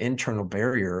 It's an internal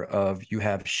barrier of, you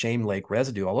have shame lake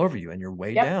residue all over you and you're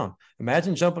way Yep. down.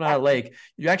 Imagine jumping out of a lake.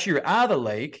 You're out of the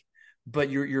lake, but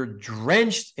you're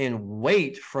drenched in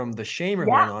weight from the shame you're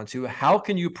Yeah. holding on to. How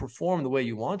can you perform the way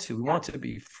you want to? We Yeah. want to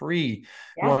be free.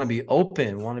 We want to Yes. be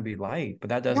open. We want to be light, but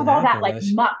that You doesn't have all happen that like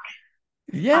unless, muck.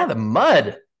 yeah, the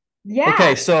mud. Yeah.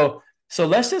 Okay, so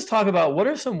let's just talk about what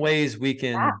are some ways we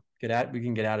Yeah.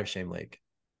 can get out of shame lake.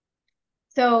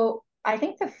 So I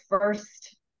think the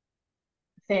first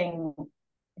thing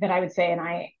that I would say,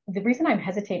 and the reason I'm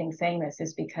hesitating saying this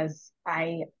is because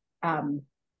um,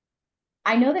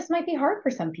 I know this might be hard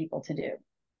for some people to do,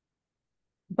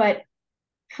 but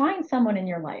find someone in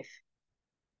your life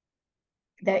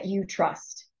that you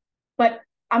trust. But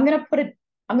I'm gonna put a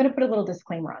I'm gonna put a little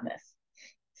disclaimer on this.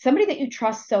 Somebody that you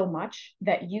trust so much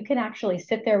that you can actually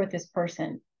sit there with this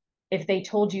person if they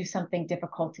told you something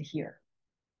difficult to hear,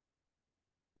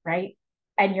 right?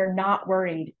 And you're not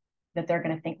worried that they're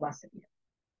going to think less of you.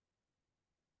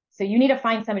 So you need to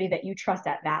find somebody that you trust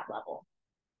at that level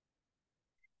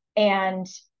and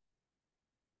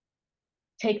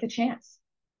take the chance.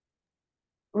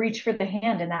 reach for the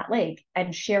hand in that lake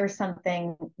and share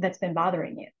something that's been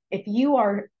bothering you. If you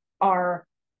are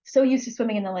so used to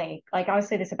swimming in the lake, like I always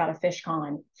say this about a fish,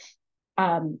 Colin.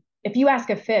 If you ask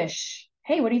a fish,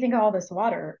 "Hey, what do you think of all this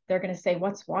water?" They're going to say,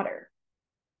 "What's water?"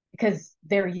 Because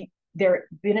they're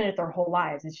been in it their whole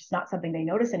lives. It's just not something they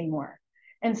notice anymore.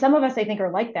 And some of us, I think,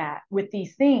 are like that with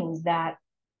these things that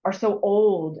are so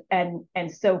old and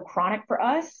so chronic for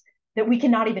us that we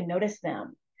cannot even notice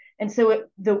them. And so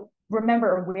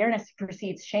remember, awareness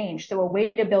precedes change. So a way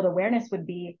to build awareness would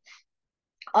be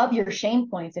of your shame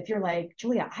points. If you're like,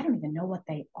 "Julia, I don't even know what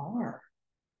they are,"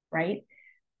 right?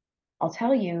 I'll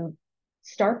tell you,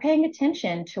 start paying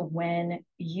attention to when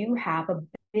you have a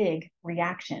big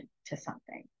reaction to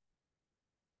something,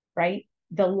 right?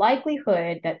 The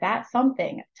likelihood that that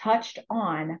something touched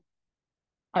on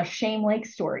a shame lake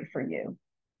story for you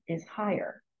is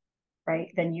higher,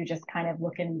 right? Than you just kind of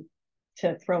looking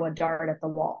to throw a dart at the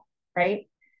wall, right?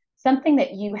 Something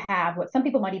that you have, what some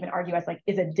people might even argue as like,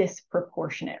 is a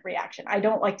disproportionate reaction. I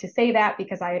don't like to say that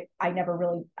because I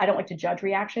don't like to judge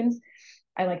reactions.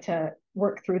 I like to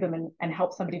work through them and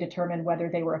help somebody determine whether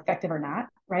they were effective or not,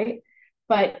 right?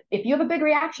 But if you have a big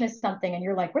reaction to something and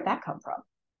you're like, "Where'd that come from?"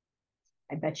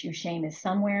 I bet you shame is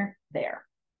somewhere there.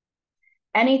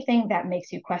 Anything that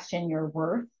makes you question your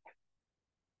worth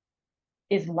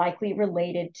is likely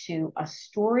related to a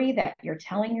story that you're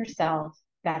telling yourself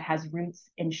that has roots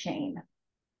in shame.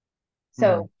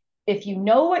 So if you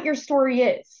know what your story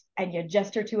is and you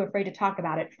just are too afraid to talk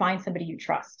about it, find somebody you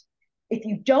trust. If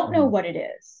you don't know what it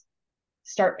is,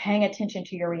 start paying attention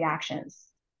to your reactions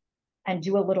and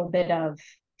do a little bit of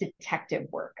detective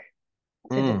work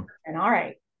to determine, all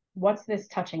right, what's this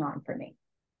touching on for me?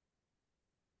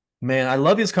 Man, I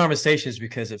love these conversations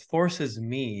because it forces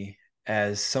me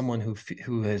as someone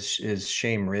who is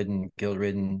shame ridden, guilt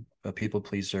ridden, a people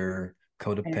pleaser,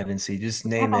 codependency, just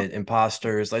name it,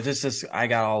 imposters, like just I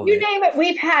got all of You it. name it,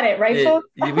 we've had it, right, folks?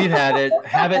 We've had it,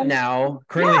 have it now,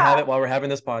 currently have it while we're having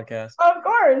this podcast. Of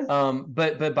course.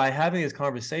 But by having these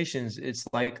conversations, it's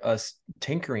like us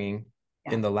tinkering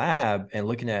in the lab and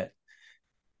looking at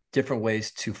different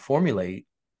ways to formulate,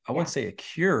 I wouldn't say a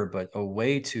cure, but a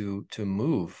way to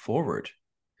move forward.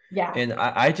 Yeah. And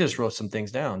I just wrote some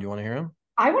things down. Do you want to hear them?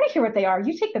 I want to hear what they are.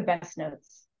 You take the best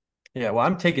notes. Yeah, well,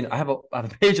 I have a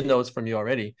page of notes from you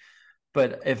already.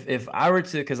 But if I were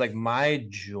to, because like my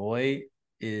joy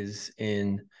is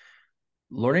in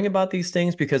learning about these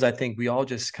things, because I think we all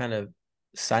just kind of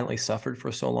silently suffered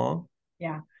for so long.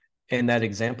 Yeah. And that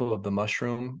example of the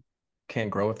mushroom can't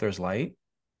grow if there's light.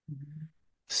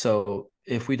 So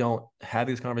if we don't have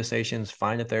these conversations,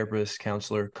 find a therapist,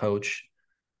 counselor, coach,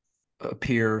 a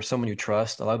peer, someone you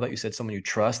trust. I love that you said someone you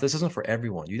trust. This isn't for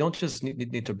everyone. You don't just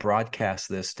need to broadcast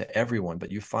this to everyone,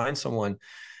 but you find someone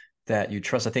that you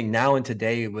trust. I think now and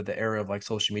today with the era of like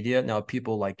social media, now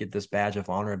people like get this badge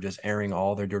of honor of just airing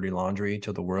all their dirty laundry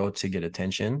to the world to get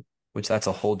attention, which that's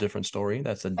a whole different story.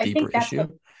 That's a deeper issue.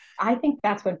 I think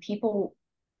that's when people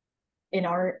in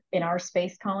our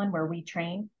space, Colin, where we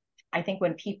train, I think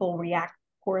when people react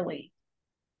poorly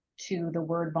to the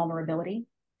word vulnerability,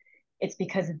 it's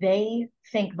because they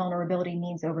think vulnerability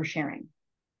means oversharing.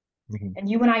 And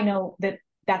you and I know that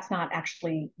that's not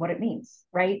actually what it means,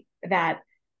 right? That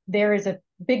there is a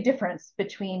big difference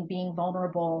between being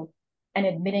vulnerable and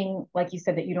admitting, like you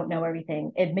said, that you don't know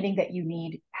everything, admitting that you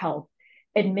need help,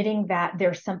 admitting that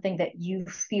there's something that you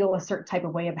feel a certain type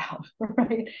of way about,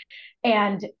 right?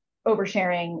 And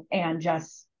oversharing and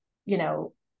just,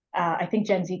 I think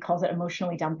Gen Z calls it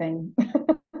emotionally dumping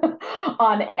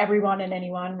on everyone and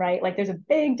anyone, right? Like there's a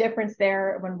big difference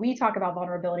there. When we talk about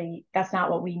vulnerability, that's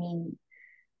not what we mean.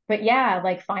 But yeah,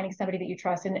 like finding somebody that you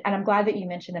trust. And I'm glad that you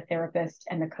mentioned the therapist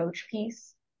and the coach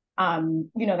piece.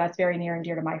 That's very near and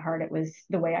dear to my heart. It was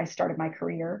the way I started my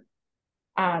career,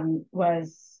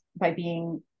 was by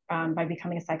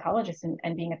becoming a psychologist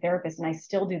and being a therapist. And I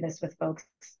still do this with folks.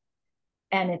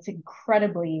 And it's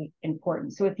incredibly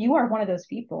important. So if you are one of those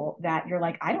people that you're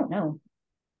like, I don't know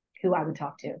who I would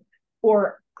talk to,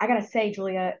 or I got to say,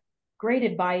 Julia, great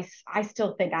advice. I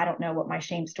still think I don't know what my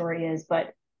shame story is,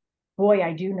 but boy,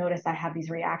 I do notice I have these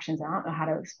reactions and I don't know how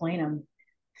to explain them.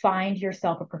 Find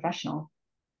yourself a professional,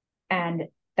 and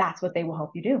that's what they will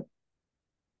help you do.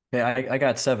 Yeah, I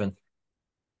got 7.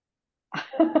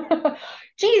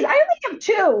 Geez, I only have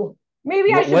 2.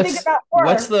 Maybe I should think about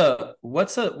 4.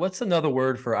 What's another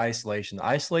word for isolation?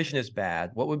 Isolation is bad.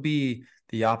 What would be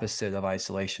the opposite of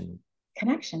isolation?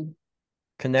 Connection.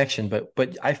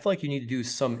 But I feel like you need to do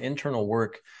some internal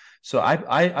work. So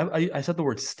I said the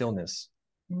word stillness.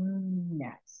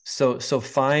 Yes. So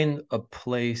find a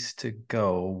place to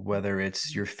go, whether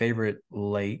it's your favorite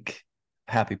lake.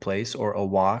 happy place or a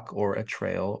walk or a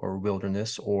trail or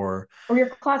wilderness Or your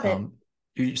closet. um,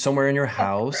 somewhere in your That's where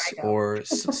house I go. or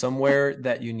somewhere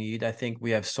that you need. I think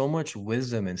we have so much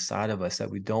wisdom inside of us that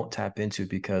we don't tap into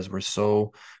because we're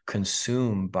so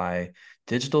consumed by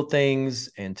digital things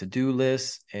and to-do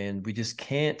lists, and we just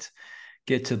can't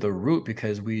get to the root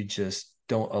because we just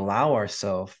don't allow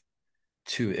ourselves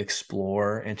to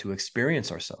explore and to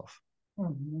experience ourselves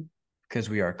Mm-hmm. because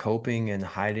we are coping and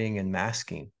hiding and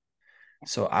masking.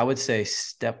 So I would say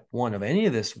step one of any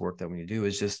of this work that we do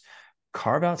is just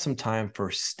carve out some time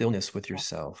for stillness with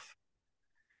yourself.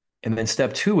 And then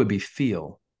step two would be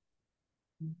feel.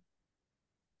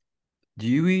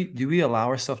 Do we allow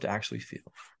ourselves to actually feel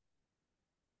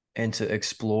and to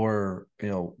explore,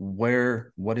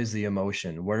 what is the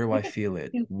emotion? Where do I I think it's feel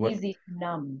it? too What easy to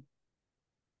numb.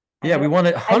 Yeah, we want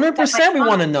to I looked at my 100% we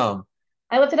want to phone. numb.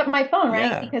 I lifted up my phone, right?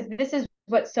 Yeah. Because this is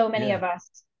what so many Yeah. of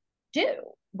us do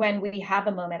when we have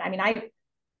a moment. I mean,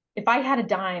 if I had a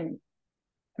dime,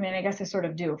 I mean, I guess I sort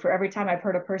of do for every time I've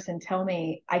heard a person tell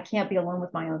me I can't be alone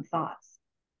with my own thoughts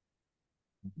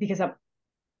because I'm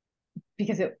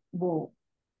because it will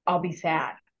I'll be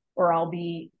sad or I'll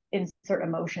be insert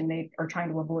emotion they are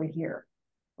trying to avoid here,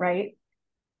 right?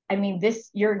 I mean,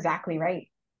 you're exactly right.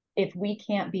 If we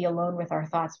can't be alone with our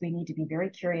thoughts, we need to be very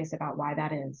curious about why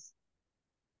that is.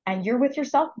 And you're with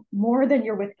yourself more than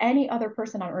you're with any other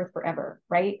person on earth forever,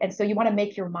 right? And so you want to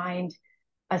make your mind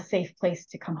a safe place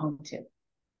to come home to,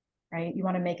 right? You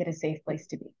want to make it a safe place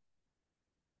to be.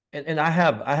 And I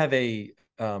have a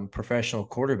professional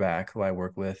quarterback who I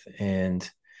work with, and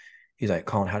he's like,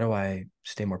 Colin, how do I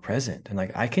stay more present? And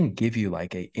like I can give you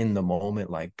like a in the moment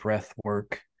like breath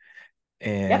work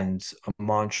Yep. and a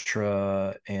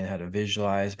mantra and how to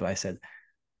visualize. But I said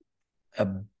a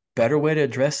better way to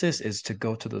address this is to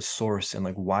go to the source and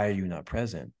like, why are you not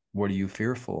present? What are you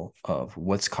fearful of?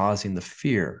 What's causing the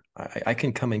fear? I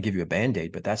can come and give you a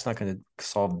band-aid, but that's not going to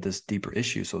solve this deeper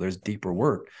issue. So there's deeper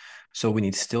work. So we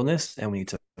need stillness and we need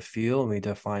to feel and we need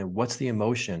to find what's the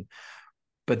emotion.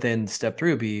 But then step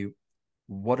three would be,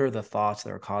 what are the thoughts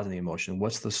that are causing the emotion?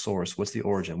 What's the source? What's the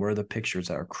origin? Where are the pictures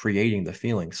that are creating the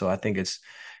feeling? So I think it's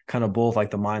kind of both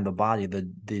like the mind, the body.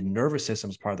 The nervous system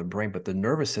is part of the brain, but the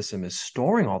nervous system is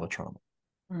storing all the trauma.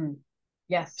 Mm.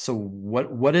 Yes. So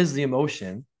what is the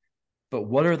emotion? But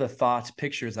what are the thoughts,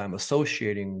 pictures I'm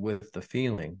associating with the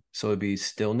feeling? So it'd be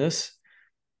stillness.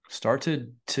 Start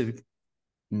to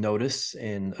notice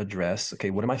and address, okay,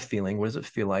 what am I feeling? What does it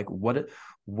feel like? What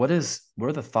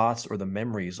are the thoughts or the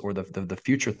memories or the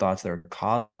future thoughts that are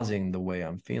causing the way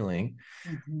I'm feeling?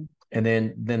 Mm-hmm. And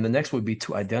then the next would be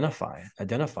to identify.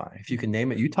 If you can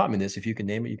name it, you taught me this. If you can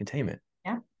name it, you can tame it.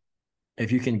 Yeah.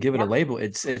 If you can give it a Yeah. label,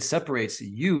 it separates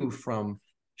you from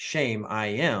shame. I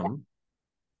Yeah. am.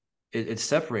 It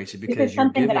separates you This is because you're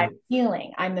something that I'm giving.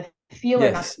 feeling. I'm the feeler,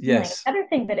 not Yes, the feeling. yes. Another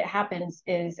thing that it happens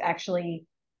is actually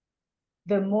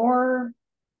the more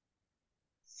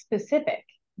specific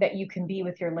that you can be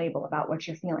with your label about what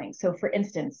you're feeling. So, for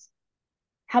instance,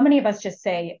 how many of us just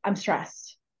say, I'm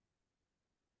stressed,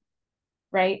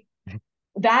 right?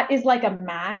 That is like a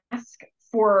mask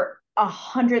for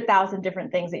 100,000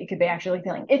 different things that you could be actually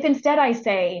feeling. If instead I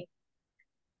say,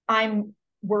 I'm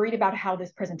worried about how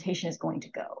this presentation is going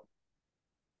to go,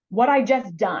 what I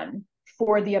just done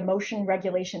for the emotion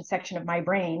regulation section of my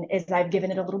brain is I've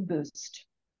given it a little boost.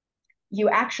 You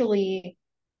actually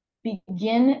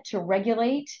begin to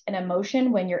regulate an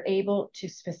emotion when you're able to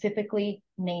specifically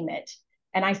name it.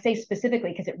 And I say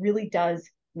specifically because it really does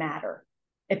matter.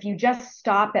 If you just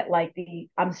stop at like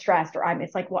I'm stressed or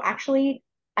it's like, well, actually,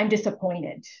 I'm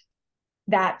disappointed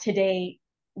that today,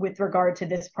 with regard to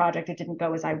this project, it didn't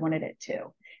go as I wanted it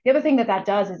to. The other thing that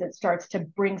does is it starts to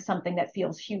bring something that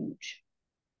feels huge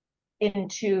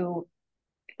into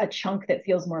a chunk that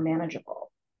feels more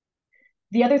manageable.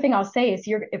 The other thing I'll say is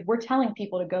if we're telling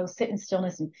people to go sit in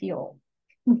stillness and feel,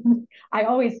 I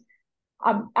always,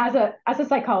 as a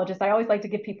psychologist, I always like to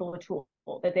give people a tool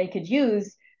that they could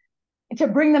use to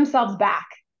bring themselves back.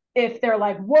 If they're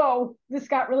like, whoa, this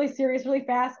got really serious really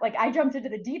fast. Like I jumped into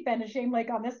the deep end of Shame Lake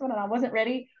on this one and I wasn't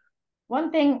ready. One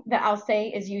thing that I'll say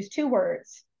is use two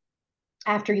words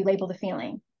after you label the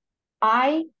feeling.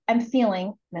 I am feeling,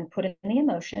 and then put in the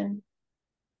emotion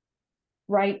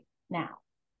right now.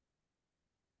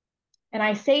 And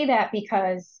I say that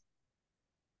because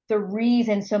the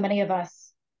reason so many of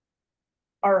us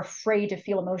are afraid to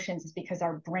feel emotions is because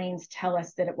our brains tell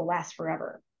us that it will last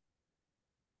forever.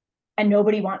 And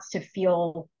nobody wants to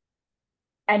feel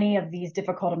any of these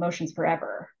difficult emotions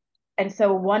forever. And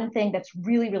so one thing that's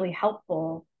really, really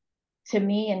helpful to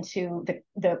me and to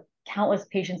the countless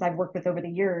patients I've worked with over the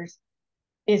years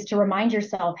is to remind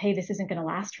yourself, hey, this isn't going to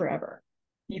last forever.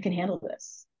 You can handle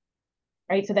this.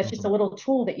 Right. So that's just a Mhm. little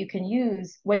tool that you can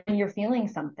use when you're feeling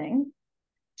something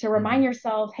to remind Mhm.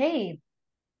 yourself, hey,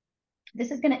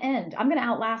 this is going to end. I'm going to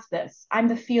outlast this. I'm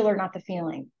the feeler, not the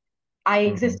feeling. I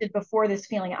Mhm. existed before this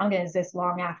feeling. I'm going to exist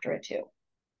long after it too.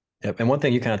 Yep. And one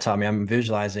thing you kind of taught me, I'm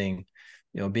visualizing,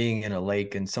 being in a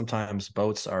lake, and sometimes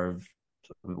boats are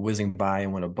whizzing by,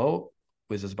 and when a boat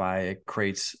whizzes by, it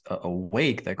creates a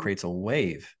wake that creates a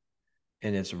wave,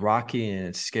 and it's rocky and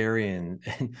it's scary, and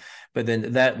but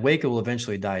then that wake will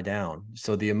eventually die down.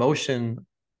 So the emotion,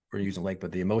 we're using lake,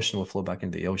 but the emotion will flow back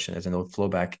into the ocean. As in, it'll flow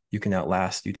back. You can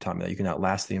outlast. You taught me that you can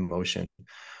outlast the emotion.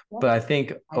 Yep. But I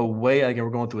think I, a way, again,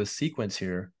 we're going through a sequence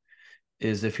here,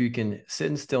 is if you can sit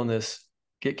in stillness,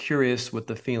 get curious with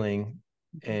the feeling,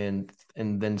 and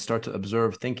then start to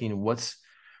observe, thinking what's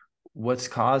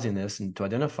causing this, and to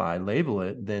identify, label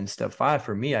it. Then step 5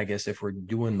 for me, I guess, if we're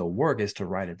doing the work, is to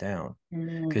write it down,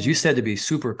 because you mm, said to be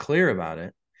super clear about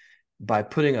it. By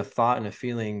putting a thought and a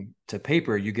feeling to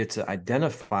paper, you get to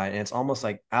identify it, and it's almost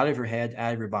like out of your head,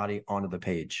 out of your body, onto the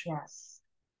page, yes,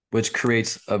 which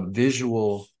creates a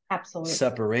visual absolutely.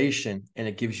 separation, and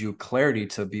it gives you clarity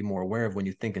to be more aware of when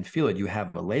you think and feel it. You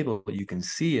have a label, you can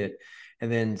see it.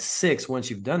 And then 6,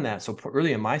 once you've done that, so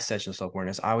early in my session of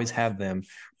self-awareness, I always have them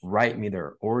write me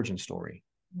their origin story,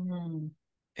 Mm,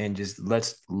 and just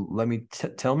let me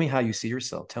tell me how you see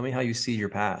yourself, tell me how you see your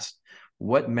past,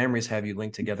 what memories have you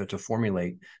linked together to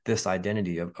formulate this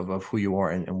identity of who you are,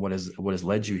 and what has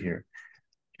led you here.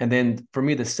 And then for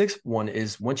me, the 6th one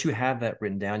is, once you have that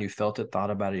written down, you felt it, thought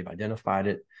about it, you've identified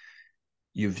it,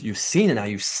 you've seen it, now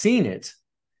you've seen it,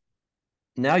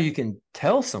 now you can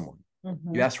tell someone. You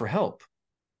mm-hmm. ask for help,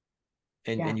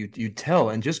 Yeah. and you tell,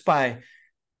 and just by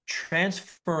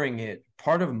transferring it,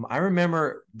 part of, I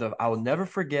remember, I will never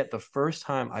forget the first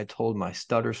time I told my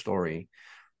stutter story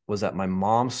was at my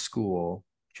mom's school.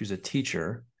 She was a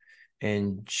teacher,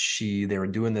 and they were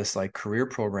doing this like career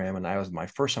program, and I was, my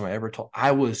first time I ever told.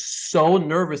 I was so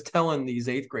nervous telling these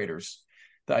 8th graders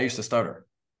that I used to stutter,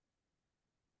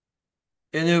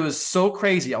 and it was so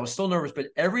crazy. I was so nervous, but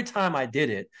every time I did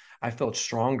it, I felt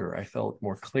stronger, I felt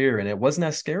more clear, and it wasn't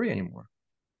as scary anymore.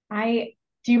 I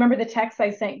do you remember the text I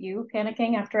sent you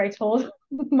panicking after I told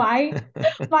my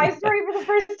my story for the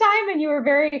first time, and you were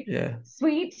very Yeah.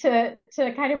 sweet to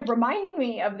kind of remind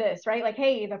me of this, right? Like,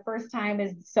 hey, the first time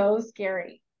is so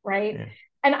scary, right? Yeah.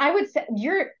 And I would say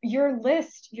your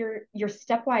list, your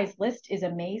stepwise list is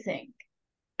amazing.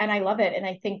 And I love it. And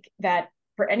I think that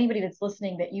for anybody that's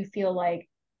listening, that you feel like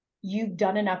you've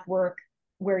done enough work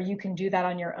where you can do that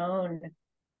on your own,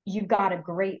 you've got a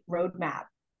great roadmap.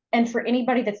 And for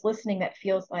anybody that's listening that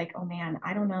feels like, oh man,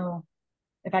 I don't know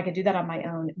if I could do that on my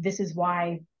own, this is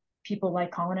why people like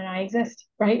Colin and I exist,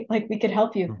 right? Like we could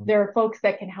help you. Mhm. There are folks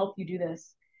that can help you do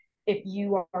this. If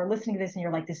you are listening to this and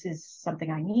you're like, this is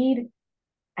something I need,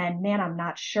 and man, I'm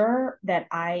not sure that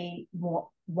I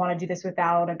want to do this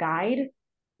without a guide,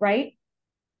 right?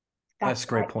 That's That's a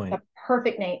great the point.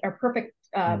 perfect name or perfect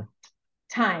Mm.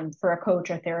 time for a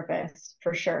coach or therapist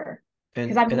for sure.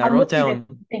 Because And I'm I I'm wrote looking at this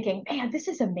down. thinking, man, this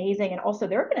is amazing. And also,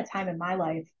 there have been a time in my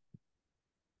life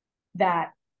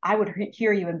that I would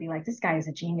hear you and be like, this guy is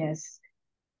a genius,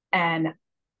 and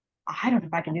I don't know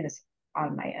if I can do this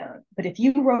on my own. But if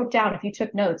you wrote down, if you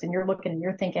took notes and you're looking and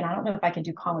you're thinking, I don't know if I can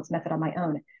do Colin's method on my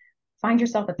own, find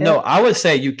yourself a No, therapist. I would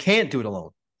say you can't do it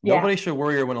alone. Yeah, Nobody should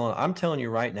worry or win alone. I'm telling you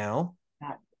right now,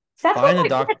 that, that's one find of a my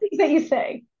doc, favorite things that you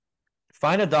say.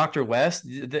 find a Dr. West.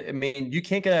 I mean, you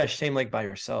can't get out of shame like by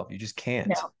yourself. You just No,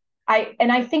 can't.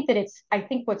 I think that I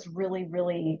think what's really,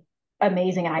 really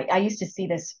amazing, and I used to see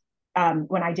this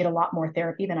when I did a lot more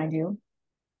therapy than I do.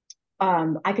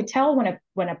 I could tell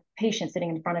when a patient sitting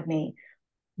in front of me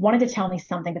wanted to tell me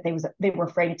something, but they were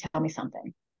afraid to tell me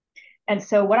something. And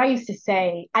so what I used to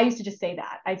just say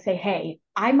that. I'd say, hey,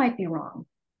 I might be wrong,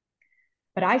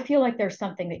 but I feel like there's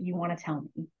something that you want to tell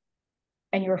me.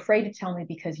 And you're afraid to tell me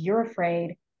because you're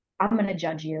afraid I'm going to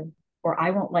judge you or I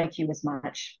won't like you as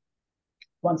much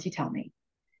once you tell me.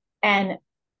 And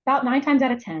about 9 times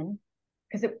out of 10,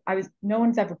 because no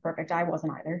one's ever perfect. I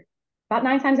wasn't either. About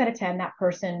 9 times out of 10, that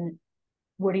person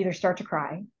would either start to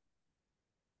cry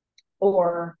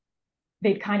or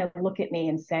they'd kind of look at me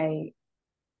and say,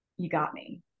 you got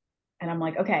me. And I'm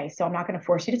like, okay, so I'm not going to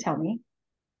force you to tell me.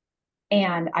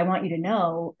 And I want you to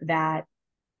know that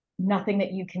nothing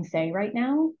that you can say right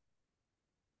now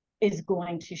is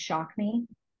going to shock me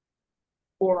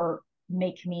or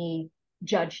make me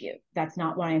judge you. That's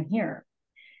not why I'm here.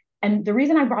 And the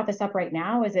reason I brought this up right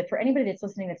now is that for anybody that's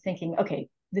listening that's thinking, okay,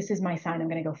 this is my sign, I'm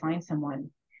going to go find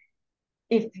someone.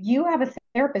 If you have a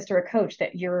therapist or a coach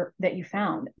that you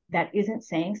found that isn't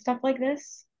saying stuff like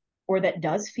this, or that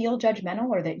does feel judgmental,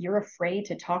 or that you're afraid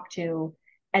to talk to,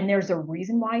 and there's a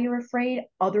reason why you're afraid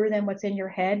other than what's in your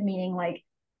head, meaning like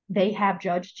they have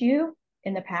judged you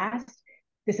in the past,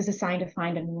 this is a sign to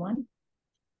find a new one.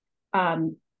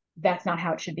 That's not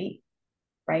how it should be,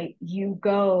 right? You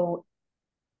go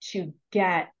to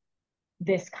get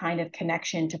this kind of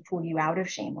connection to pull you out of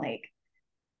shame. Like,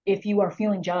 if you are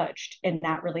feeling judged in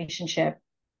that relationship,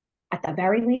 at the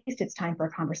very least, it's time for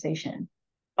a conversation,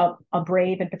 a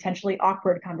brave and potentially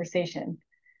awkward conversation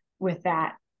with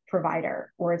that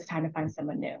provider, or it's time to find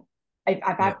someone new.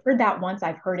 I've heard that once.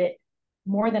 I've heard it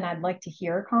more than I'd like to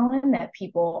hear, Colin, that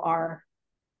people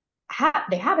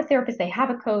they have a therapist, they have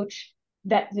a coach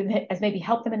that has maybe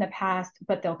helped them in the past,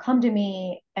 but they'll come to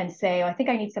me and say, oh, I think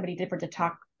I need somebody different to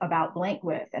talk about blank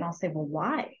with. And I'll say, well,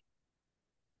 why?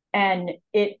 And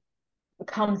it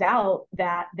comes out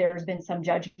that there's been some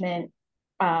judgment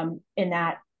in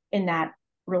that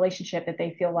relationship, that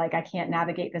they feel like, I can't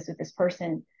navigate this with this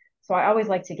person. So I always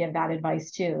like to give that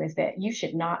advice too, is that you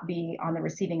should not be on the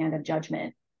receiving end of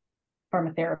judgment from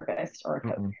a therapist or a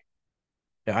coach. Mm-hmm.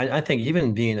 Yeah, I think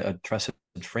even being a trusted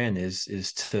friend is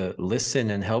to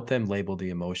listen and help them label the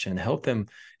emotion, help them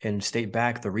and state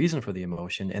back the reason for the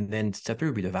emotion, and then step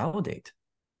through be to validate.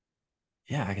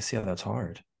 Yeah, I can see how that's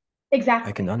hard. Exactly.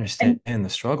 I can understand the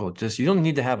struggle. Just, you don't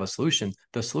need to have a solution.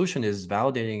 The solution is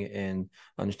validating and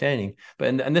understanding.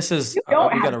 But and this is we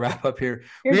got to wrap up here.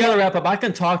 We got to wrap up. I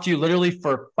can talk to you literally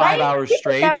for 5 hours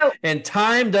straight, and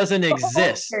time doesn't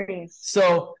exist.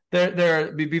 So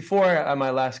before my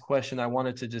last question, I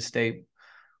wanted to just state,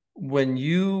 when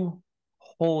you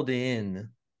hold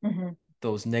in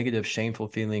those negative, shameful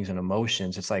feelings and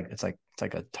emotions, it's like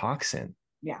a toxin.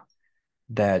 Yeah.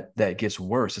 That gets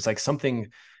worse. It's like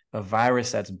a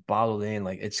virus that's bottled in,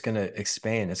 like it's going to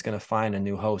expand. It's going to find a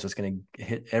new host. It's going to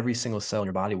hit every single cell in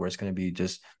your body, where it's going to be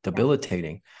just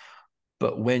debilitating. Yeah.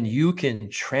 But when you can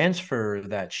transfer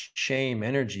that shame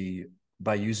energy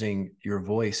by using your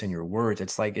voice and your words,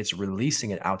 it's like it's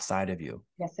releasing it outside of you.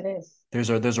 Yes, it is. There's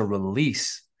a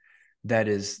release that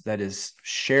is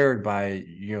shared by,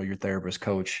 your therapist,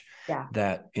 coach. Yeah.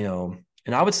 That,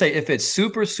 and I would say, if it's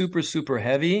super, super, super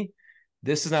heavy,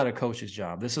 this is not a coach's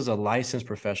job. This is a licensed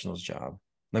professional's job.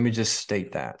 Let me just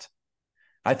state that.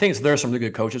 I think there are some really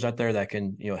good coaches out there that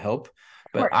can, help.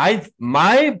 But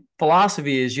my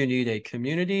philosophy is, you need a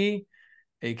community,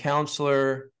 a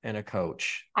counselor, and a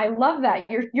coach. I love that.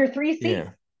 Your 3 C's. Yeah.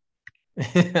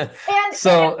 and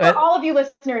for all of you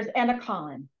listeners, and a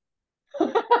Colin.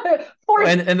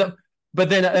 But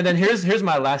then here's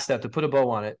my last step, to put a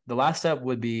bow on it. The last step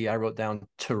would be, I wrote down,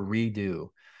 to redo.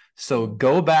 So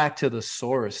go back to the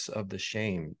source of the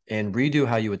shame and redo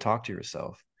how you would talk to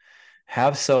yourself.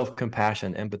 Have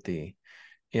self-compassion, empathy,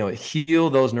 heal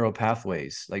those neural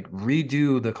pathways, like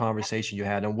redo the conversation you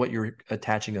had and what you're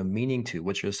attaching a meaning to,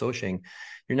 what you're associating.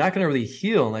 You're not going to really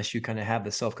heal unless you kind of have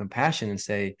the self-compassion and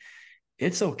say,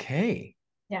 it's okay.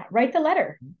 Yeah. Write the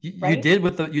letter. You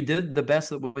did the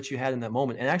best of what you had in that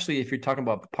moment. And actually, if you're talking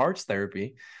about parts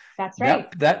therapy, that's right.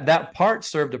 That part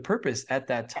served a purpose at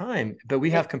that time, but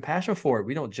we have compassion for it.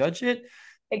 We don't judge it.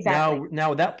 Exactly.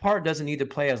 Now that part doesn't need to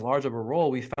play as large of a role.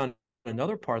 We found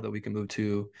another part that we can move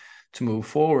to move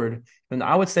forward. And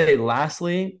I would say,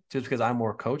 lastly, just because I'm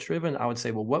more coach driven, I would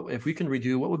say, well, what if we can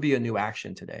redo? What would be a new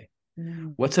action today?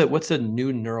 What's a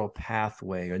new neural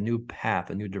pathway, a new path,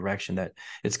 a new direction that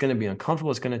it's going to be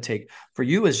uncomfortable? It's going to take for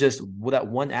you, is just that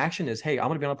one action is, hey, I'm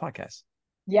going to be on a podcast.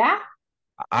 Yeah.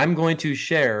 I'm going to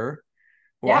share,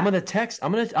 or I'm going to text.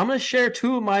 I'm going to share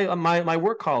 2 of my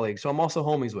work colleagues, so I'm also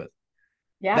homies with.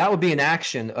 Yeah. That would be an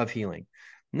action of healing.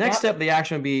 Next step, the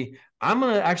action would be, I'm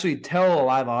going to actually tell a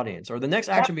live audience, or the next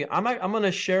action would be, I'm going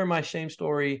to share my shame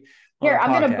story. Here,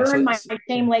 I'm going to burn my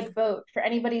Shame Lake boat for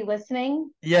anybody listening.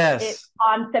 Yes. It's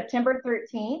on September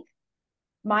 13th.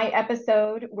 My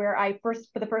episode where I for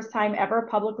the first time ever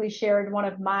publicly shared one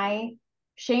of my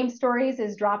shame stories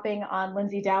is dropping on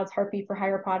Lindsay Dowd's Heartbeat for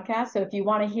Hire podcast. So if you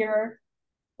want to hear,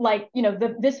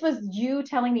 this was you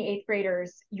telling the 8th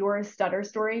graders your stutter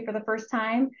story for the first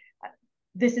time.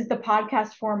 This is the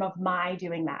podcast form of my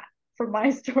doing that for my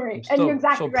story. And you're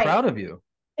exactly right. So proud of you.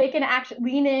 Take an action,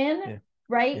 lean in. Yeah.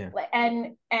 Right. Yeah.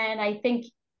 And I think,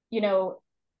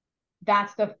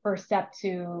 that's the first step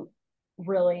to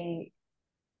really,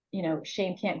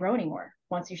 shame can't grow anymore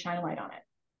once you shine a light on it.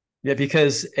 Yeah,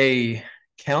 because a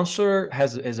counselor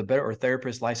is a better, or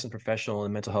therapist, licensed professional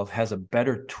in mental health, has a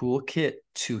better toolkit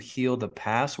to heal the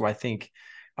past, where I think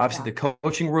obviously the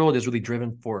coaching world is really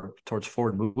driven towards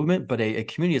forward movement, but a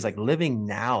community is like living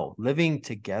now, living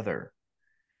together.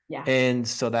 Yeah. And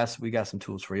so we got some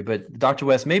tools for you. But Dr.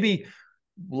 West, maybe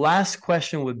last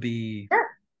question would be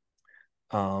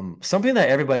something that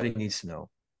everybody needs to know.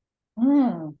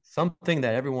 Something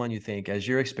that everyone, you think, as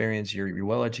your experience, you're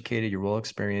well educated, you're well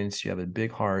experienced, you have a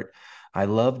big heart. I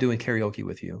love doing karaoke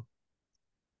with you.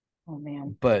 Oh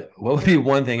man. But what would be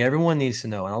one thing everyone needs to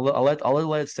know? And I'll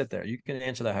let it sit there. You can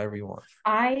answer that however you want.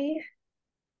 I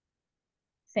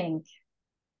think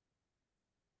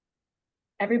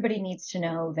everybody needs to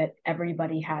know that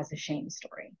everybody has a shame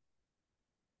story.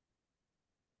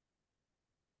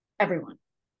 Everyone.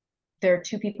 There are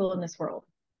two people in this world,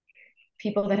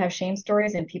 people that have shame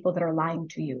stories and people that are lying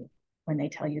to you when they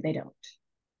tell you they don't.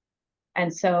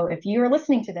 And so if you're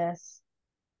listening to this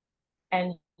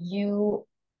and your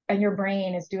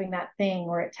brain is doing that thing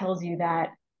where it tells you that,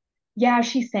 yeah,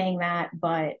 she's saying that,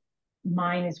 but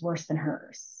mine is worse than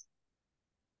hers.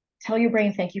 Tell your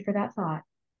brain, thank you for that thought.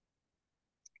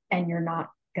 And you're not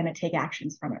going to take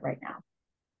actions from it right now,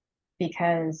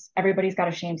 because everybody's got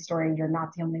a shame story. You're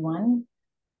not the only one.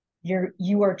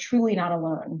 You are truly not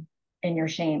alone in your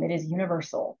shame. It is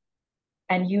universal,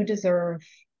 and you deserve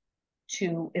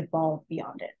to evolve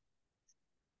beyond it.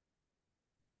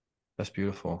 That's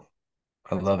beautiful.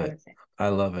 That's what I would say. I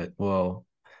love it. Well,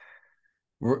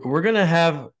 we're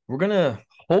gonna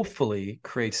hopefully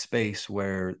create space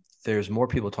where there's more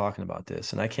people talking about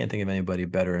this. And I can't think of anybody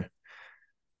better,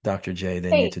 Dr. J,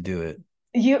 than you to do it.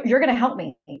 You're going to help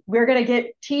me. We're going to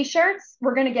get t-shirts.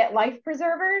 We're going to get life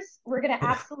preservers. We're going to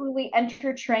absolutely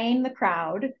train the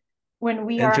crowd when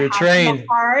we are having a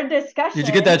hard discussion. Did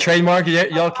you get that trademark?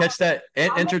 Y'all catch that?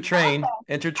 Entertrain.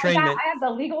 Entertainment. I have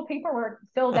the legal paperwork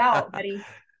filled out, buddy.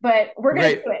 But we're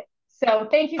going to do it. So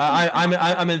thank you.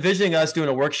 I'm envisioning us doing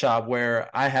a workshop where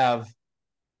I have,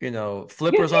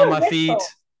 flippers on my feet.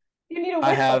 You need a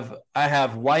whistle. I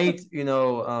have white,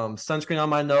 sunscreen on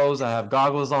my nose. I have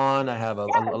goggles on. I have a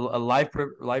life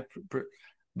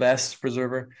vest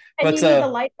preserver. And you need the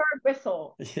lifeguard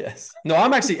whistle. Yes. No,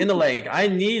 I'm actually in the lake. I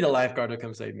need a lifeguard to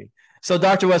come save me. So,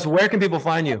 Dr. West, where can people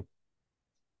find you?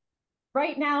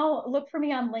 Right now, look for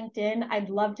me on LinkedIn. I'd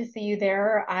love to see you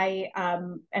there.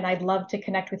 And I'd love to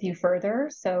connect with you further.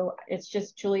 So it's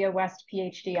just Julia West,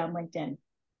 PhD on LinkedIn.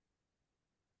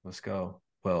 Let's go.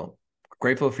 Well,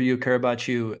 grateful for you, care about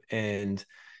you. And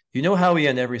you know how we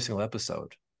end every single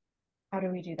episode. How do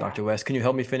we do that? Dr. West, can you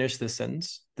help me finish this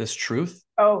sentence, this truth?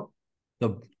 Oh.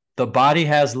 The body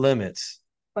has limits,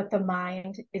 but the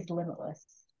mind is limitless.